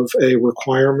of a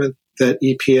requirement that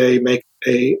EPA make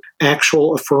an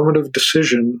actual affirmative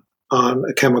decision on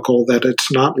a chemical that it's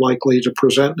not likely to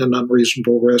present an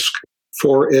unreasonable risk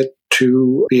for it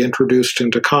to be introduced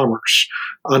into commerce.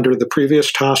 Under the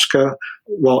previous TSCA,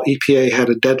 while EPA had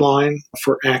a deadline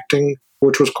for acting,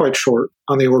 which was quite short,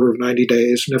 on the order of 90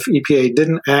 days, and if EPA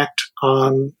didn't act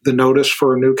on the notice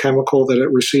for a new chemical that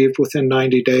it received within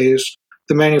 90 days,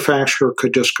 the manufacturer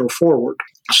could just go forward.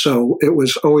 So it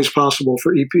was always possible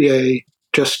for EPA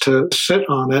just to sit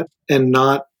on it and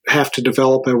not have to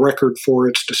develop a record for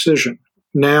its decision.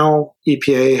 Now,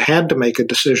 EPA had to make a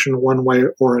decision one way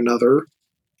or another,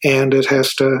 and it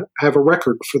has to have a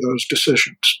record for those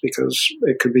decisions because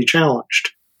it could be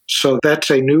challenged. So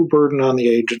that's a new burden on the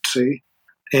agency,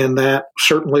 and that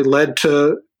certainly led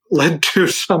to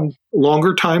some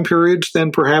longer time periods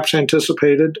than perhaps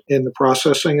anticipated in the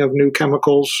processing of new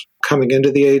chemicals coming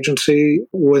into the agency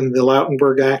when the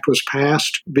Lautenberg Act was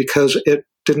passed, because it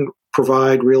didn't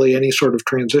provide really any sort of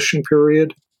transition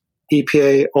period.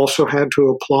 EPA also had to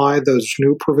apply those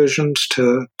new provisions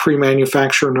to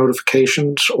pre-manufacturer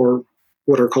notifications, or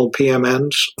what are called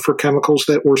PMNs, for chemicals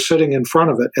that were sitting in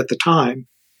front of it at the time.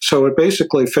 So it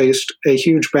basically faced a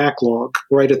huge backlog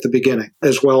right at the beginning,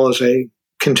 as well as a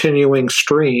continuing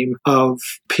stream of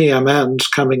PMNs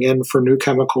coming in for new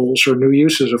chemicals or new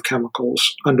uses of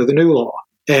chemicals under the new law.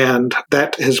 And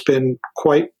that has been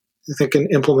quite, I think, an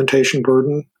implementation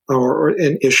burden or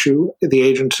an issue. The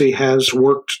agency has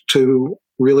worked to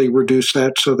really reduce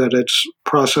that so that it's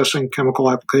processing chemical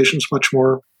applications much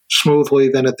more smoothly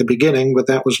than at the beginning, but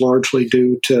that was largely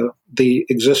due to the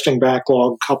existing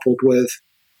backlog coupled with,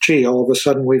 all of a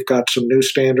sudden we've got some new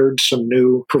standards, some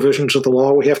new provisions of the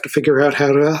law. We have to figure out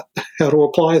how to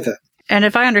apply them. And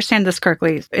if I understand this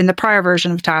correctly, in the prior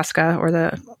version of TSCA, or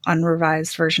the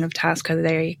unrevised version of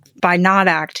TSCA, by not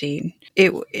acting,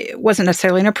 it wasn't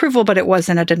necessarily an approval, but it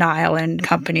wasn't a denial, and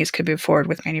companies could move forward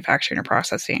with manufacturing or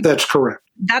processing. That's correct.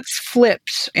 That's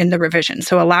flipped in the revision.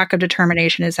 So a lack of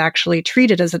determination is actually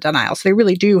treated as a denial. So they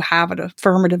really do have an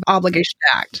affirmative obligation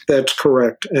to act. That's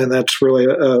correct. And that's really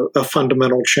a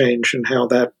fundamental change in how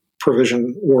that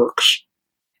provision works.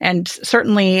 And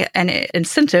certainly an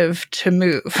incentive to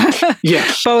move.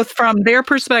 Yes. Both from their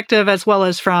perspective as well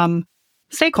as from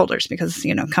stakeholders, because,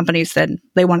 companies said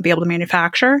they want to be able to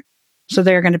manufacture. So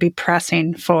they're going to be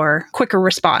pressing for quicker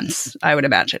response, I would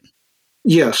imagine.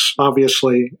 Yes,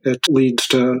 obviously it leads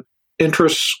to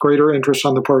greater interest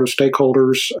on the part of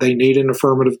stakeholders. They need an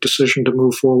affirmative decision to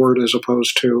move forward, as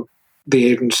opposed to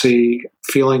the agency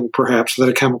feeling perhaps that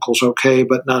a chemical's okay,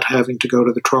 but not having to go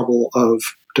to the trouble of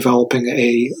developing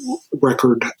a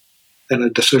record and a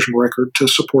decision record to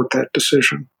support that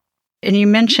decision. And you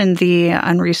mentioned the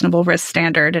unreasonable risk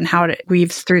standard and how it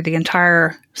weaves through the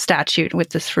entire statute with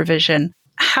this revision.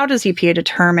 How does EPA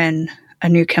determine a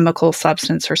new chemical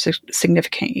substance or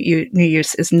significant new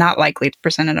use is not likely to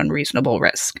present an unreasonable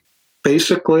risk?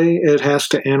 Basically, it has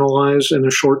to analyze in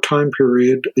a short time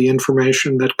period the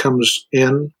information that comes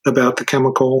in about the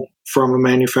chemical from a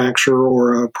manufacturer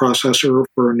or a processor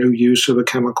for a new use of a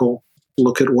chemical,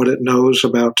 look at what it knows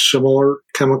about similar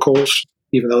chemicals.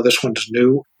 Even though this one's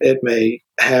new, it may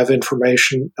have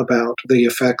information about the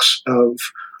effects of,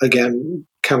 again,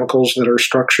 chemicals that are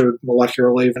structured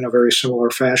molecularly in a very similar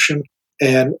fashion,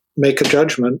 and make a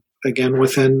judgment, again,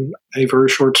 within a very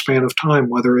short span of time,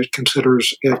 whether it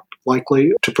considers it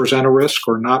likely to present a risk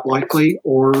or not likely,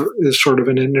 or is sort of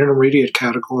in an intermediate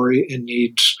category and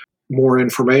needs more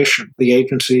information. The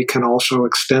agency can also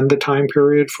extend the time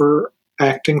period for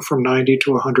acting from 90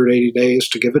 to 180 days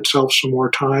to give itself some more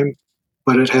time,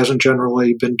 but it hasn't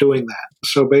generally been doing that.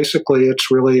 So basically,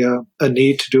 it's really a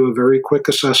need to do a very quick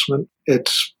assessment.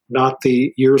 It's not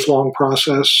the years-long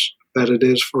process that it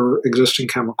is for existing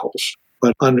chemicals,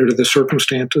 but under the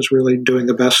circumstances, really doing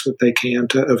the best that they can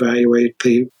to evaluate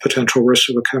the potential risks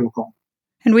of a chemical.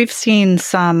 And we've seen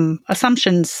some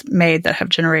assumptions made that have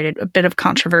generated a bit of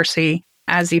controversy.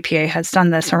 as EPA has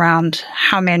done this around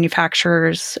how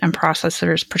manufacturers and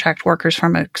processors protect workers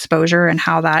from exposure and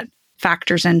how that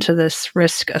factors into this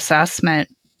risk assessment.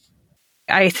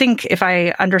 I think if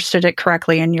I understood it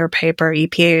correctly in your paper,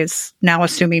 EPA is now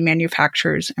assuming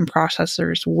manufacturers and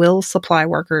processors will supply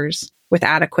workers with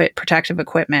adequate protective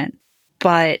equipment.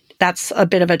 But that's a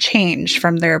bit of a change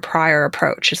from their prior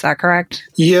approach. Is that correct?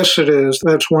 Yes, it is.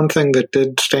 That's one thing that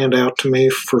did stand out to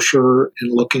me for sure in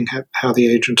looking at how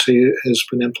the agency has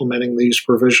been implementing these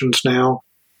provisions now,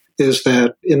 is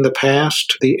that in the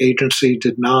past, the agency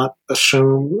did not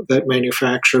assume that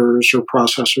manufacturers or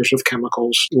processors of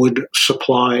chemicals would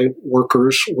supply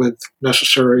workers with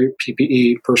necessary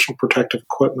PPE, personal protective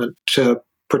equipment, to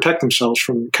protect themselves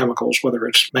from chemicals, whether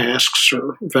it's masks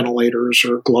or ventilators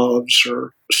or gloves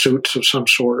or suits of some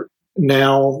sort.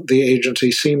 Now the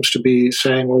agency seems to be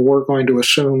saying, well, we're going to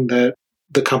assume that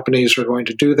the companies are going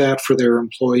to do that for their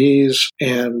employees,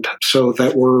 and so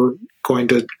that we're going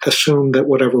to assume that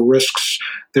whatever risks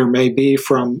there may be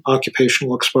from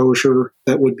occupational exposure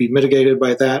that would be mitigated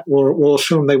by that, we'll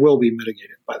assume they will be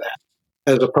mitigated by that,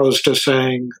 as opposed to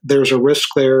saying there's a risk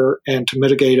there, and to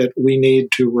mitigate it, we need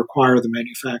to require the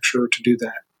manufacturer to do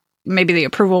that. Maybe the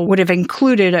approval would have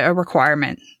included a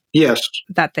requirement. Yes.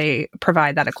 That they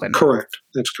provide that equipment. Correct.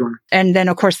 That's correct. And then,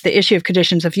 of course, the issue of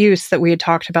conditions of use that we've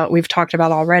talked about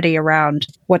already around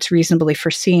what's reasonably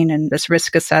foreseen, and this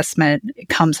risk assessment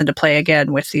comes into play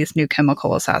again with these new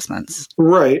chemical assessments.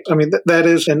 Right. I mean, that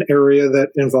is an area that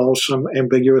involves some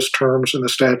ambiguous terms in the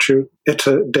statute. It's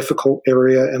a difficult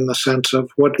area in the sense of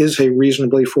what is a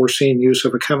reasonably foreseen use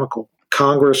of a chemical.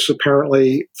 Congress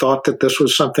apparently thought that this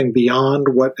was something beyond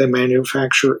what a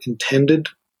manufacturer intended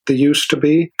the use to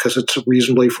be, because it's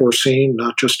reasonably foreseen,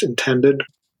 not just intended.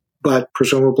 But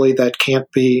presumably that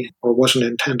can't be or wasn't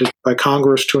intended by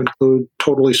Congress to include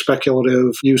totally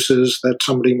speculative uses that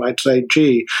somebody might say,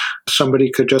 gee,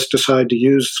 somebody could just decide to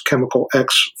use chemical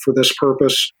X for this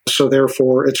purpose, so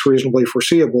therefore it's reasonably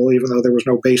foreseeable, even though there was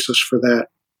no basis for that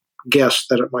guess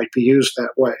that it might be used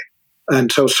that way. And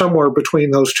so somewhere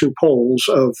between those two poles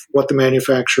of what the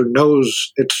manufacturer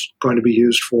knows it's going to be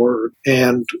used for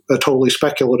and a totally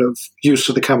speculative use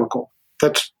of the chemical.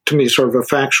 That's, to me, sort of a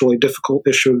factually difficult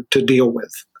issue to deal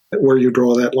with, where you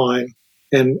draw that line,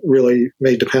 and really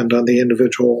may depend on the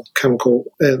individual chemical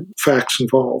and facts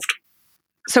involved.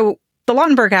 So the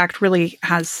Lautenberg Act really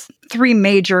has three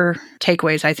major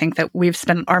takeaways, I think, that we've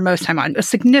spent our most time on. A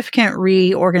significant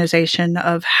reorganization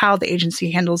of how the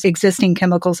agency handles existing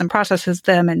chemicals and processes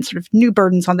them, and sort of new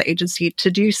burdens on the agency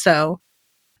to do so.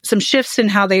 Some shifts in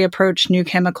how they approach new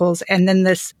chemicals, and then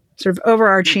this sort of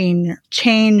overarching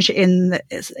change in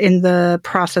the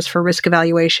process for risk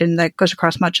evaluation that goes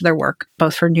across much of their work,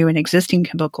 both for new and existing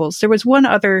chemicals. There was one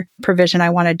other provision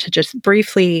I wanted to just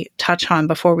briefly touch on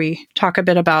before we talk a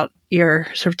bit about your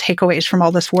sort of takeaways from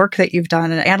all this work that you've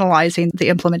done in analyzing the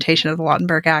implementation of the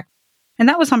Lautenberg Act. And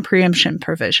that was on preemption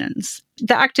provisions.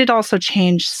 The Act did also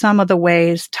change some of the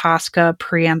ways TSCA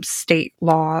preempts state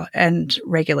law and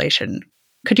regulation.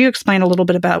 Could you explain a little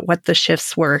bit about what the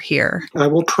shifts were here? I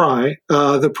will try.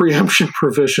 The preemption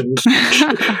provisions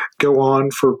go on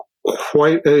for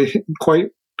quite a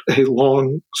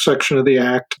long section of the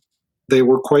Act. They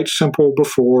were quite simple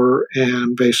before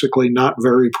and basically not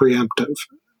very preemptive.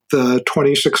 The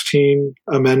 2016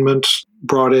 amendments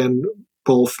brought in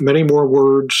both many more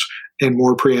words and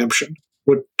more preemption,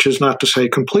 which is not to say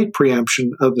complete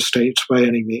preemption of the states by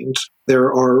any means.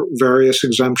 There are various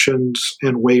exemptions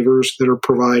and waivers that are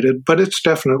provided, but it's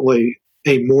definitely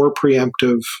a more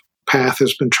preemptive path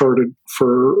has been charted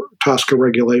for TSCA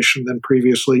regulation than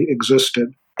previously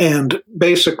existed. And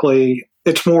basically,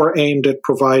 it's more aimed at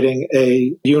providing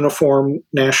a uniform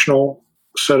national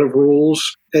set of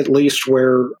rules, at least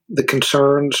where the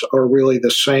concerns are really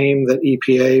the same that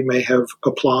EPA may have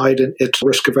applied in its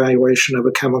risk evaluation of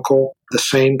a chemical, the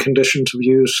same conditions of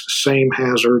use, the same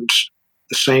hazards,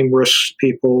 the same risks,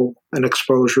 people, and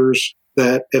exposures,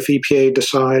 that if EPA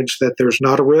decides that there's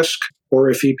not a risk, or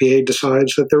if EPA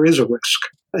decides that there is a risk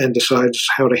and decides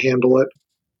how to handle it,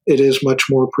 it is much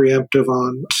more preemptive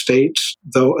on states,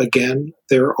 though, again,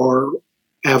 there are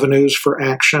avenues for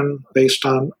action based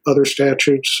on other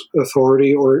statutes,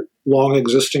 authority, or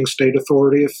long-existing state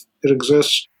authority if it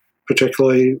exists.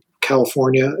 Particularly,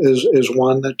 California is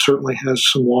one that certainly has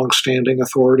some long-standing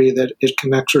authority that it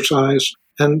can exercise,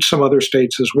 and some other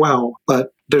states as well.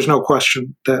 But there's no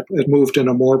question that it moved in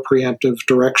a more preemptive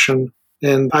direction.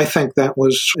 And I think that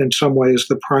was, in some ways,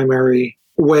 the primary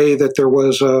way that there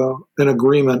was an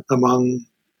agreement among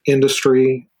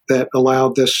industry that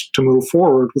allowed this to move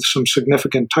forward, with some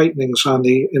significant tightenings on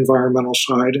the environmental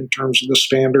side in terms of the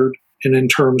standard and in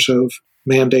terms of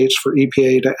mandates for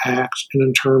EPA to act and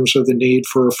in terms of the need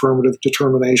for affirmative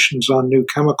determinations on new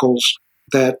chemicals,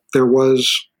 that there was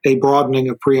a broadening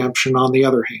of preemption on the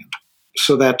other hand.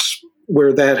 So that's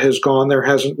where that has gone. There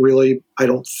hasn't really, I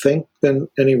don't think, been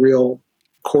any real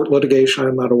court litigation.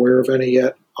 I'm not aware of any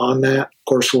yet on that. Of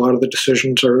course, a lot of the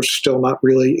decisions are still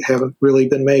haven't really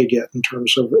been made yet in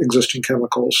terms of existing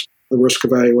chemicals. The risk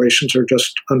evaluations are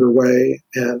just underway,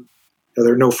 and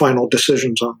there are no final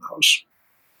decisions on those.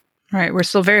 Right. We're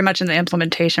still very much in the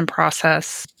implementation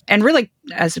process. And really,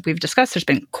 as we've discussed, there's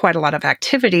been quite a lot of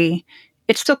activity.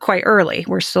 It's still quite early.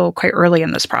 We're still quite early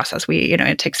in this process.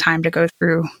 It takes time to go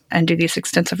through and do these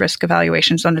extensive risk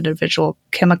evaluations on individual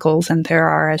chemicals. And there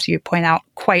are, as you point out,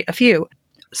 quite a few.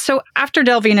 So after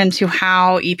delving into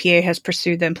how EPA has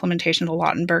pursued the implementation of the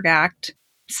Lautenberg Act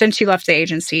since you left the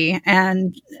agency,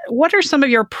 and what are some of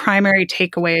your primary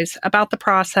takeaways about the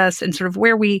process and sort of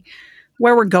where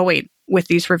we're going with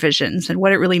these revisions and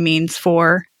what it really means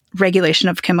for regulation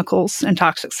of chemicals and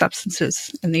toxic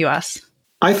substances in the U.S.?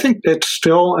 I think it's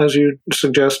still, as you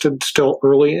suggested, still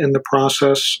early in the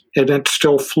process, and it's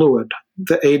still fluid.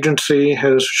 The agency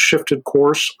has shifted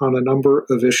course on a number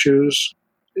of issues.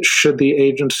 Should the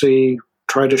agency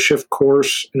try to shift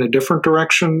course in a different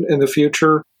direction in the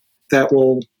future, that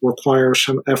will require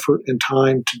some effort and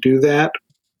time to do that.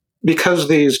 Because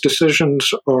these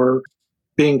decisions are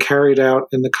being carried out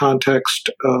in the context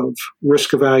of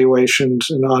risk evaluations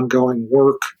and ongoing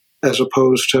work, as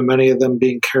opposed to many of them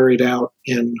being carried out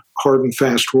in hard and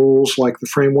fast rules like the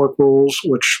framework rules,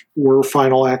 which were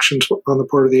final actions on the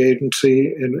part of the agency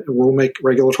in rulemaking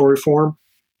regulatory form.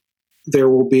 There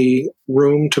will be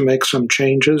room to make some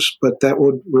changes, but that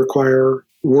would require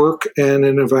work and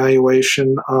an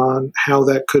evaluation on how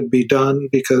that could be done,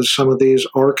 because some of these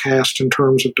are cast in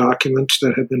terms of documents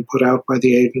that have been put out by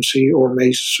the agency or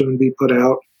may soon be put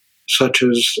out, such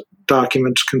as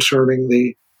documents concerning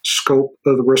the scope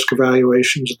of the risk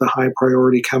evaluations of the high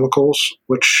priority chemicals,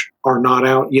 which are not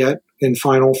out yet in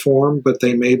final form, but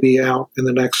they may be out in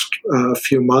the next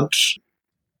few months.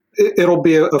 It'll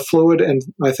be a fluid and,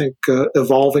 I think,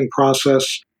 evolving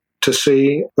process to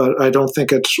see, but I don't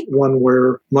think it's one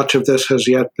where much of this has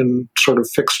yet been sort of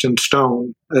fixed in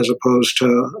stone as opposed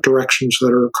to directions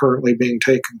that are currently being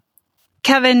taken.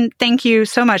 Kevin, thank you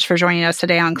so much for joining us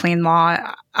today on Clean Law.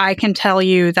 I can tell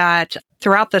you that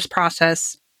throughout this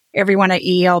process, everyone at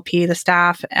EELP, the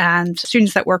staff and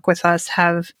students that work with us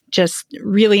have just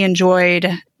really enjoyed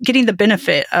getting the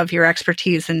benefit of your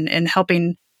expertise in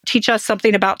helping teach us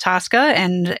something about TSCA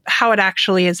and how it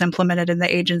actually is implemented in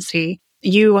the agency.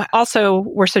 You also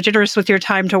were so generous with your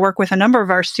time to work with a number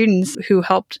of our students who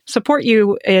helped support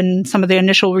you in some of the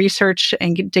initial research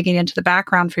and digging into the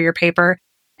background for your paper.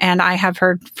 And I have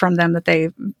heard from them that they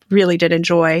really did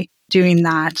enjoy doing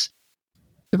that.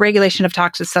 The regulation of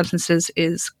toxic substances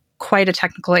is quite a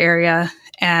technical area,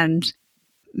 and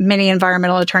many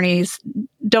environmental attorneys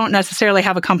don't necessarily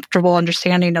have a comfortable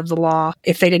understanding of the law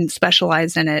if they didn't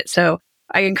specialize in it. So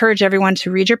I encourage everyone to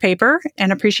read your paper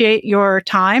and appreciate your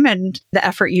time and the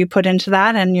effort you put into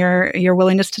that and your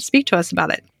willingness to speak to us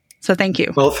about it. So thank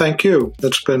you. Well, thank you.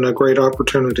 It's been a great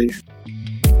opportunity.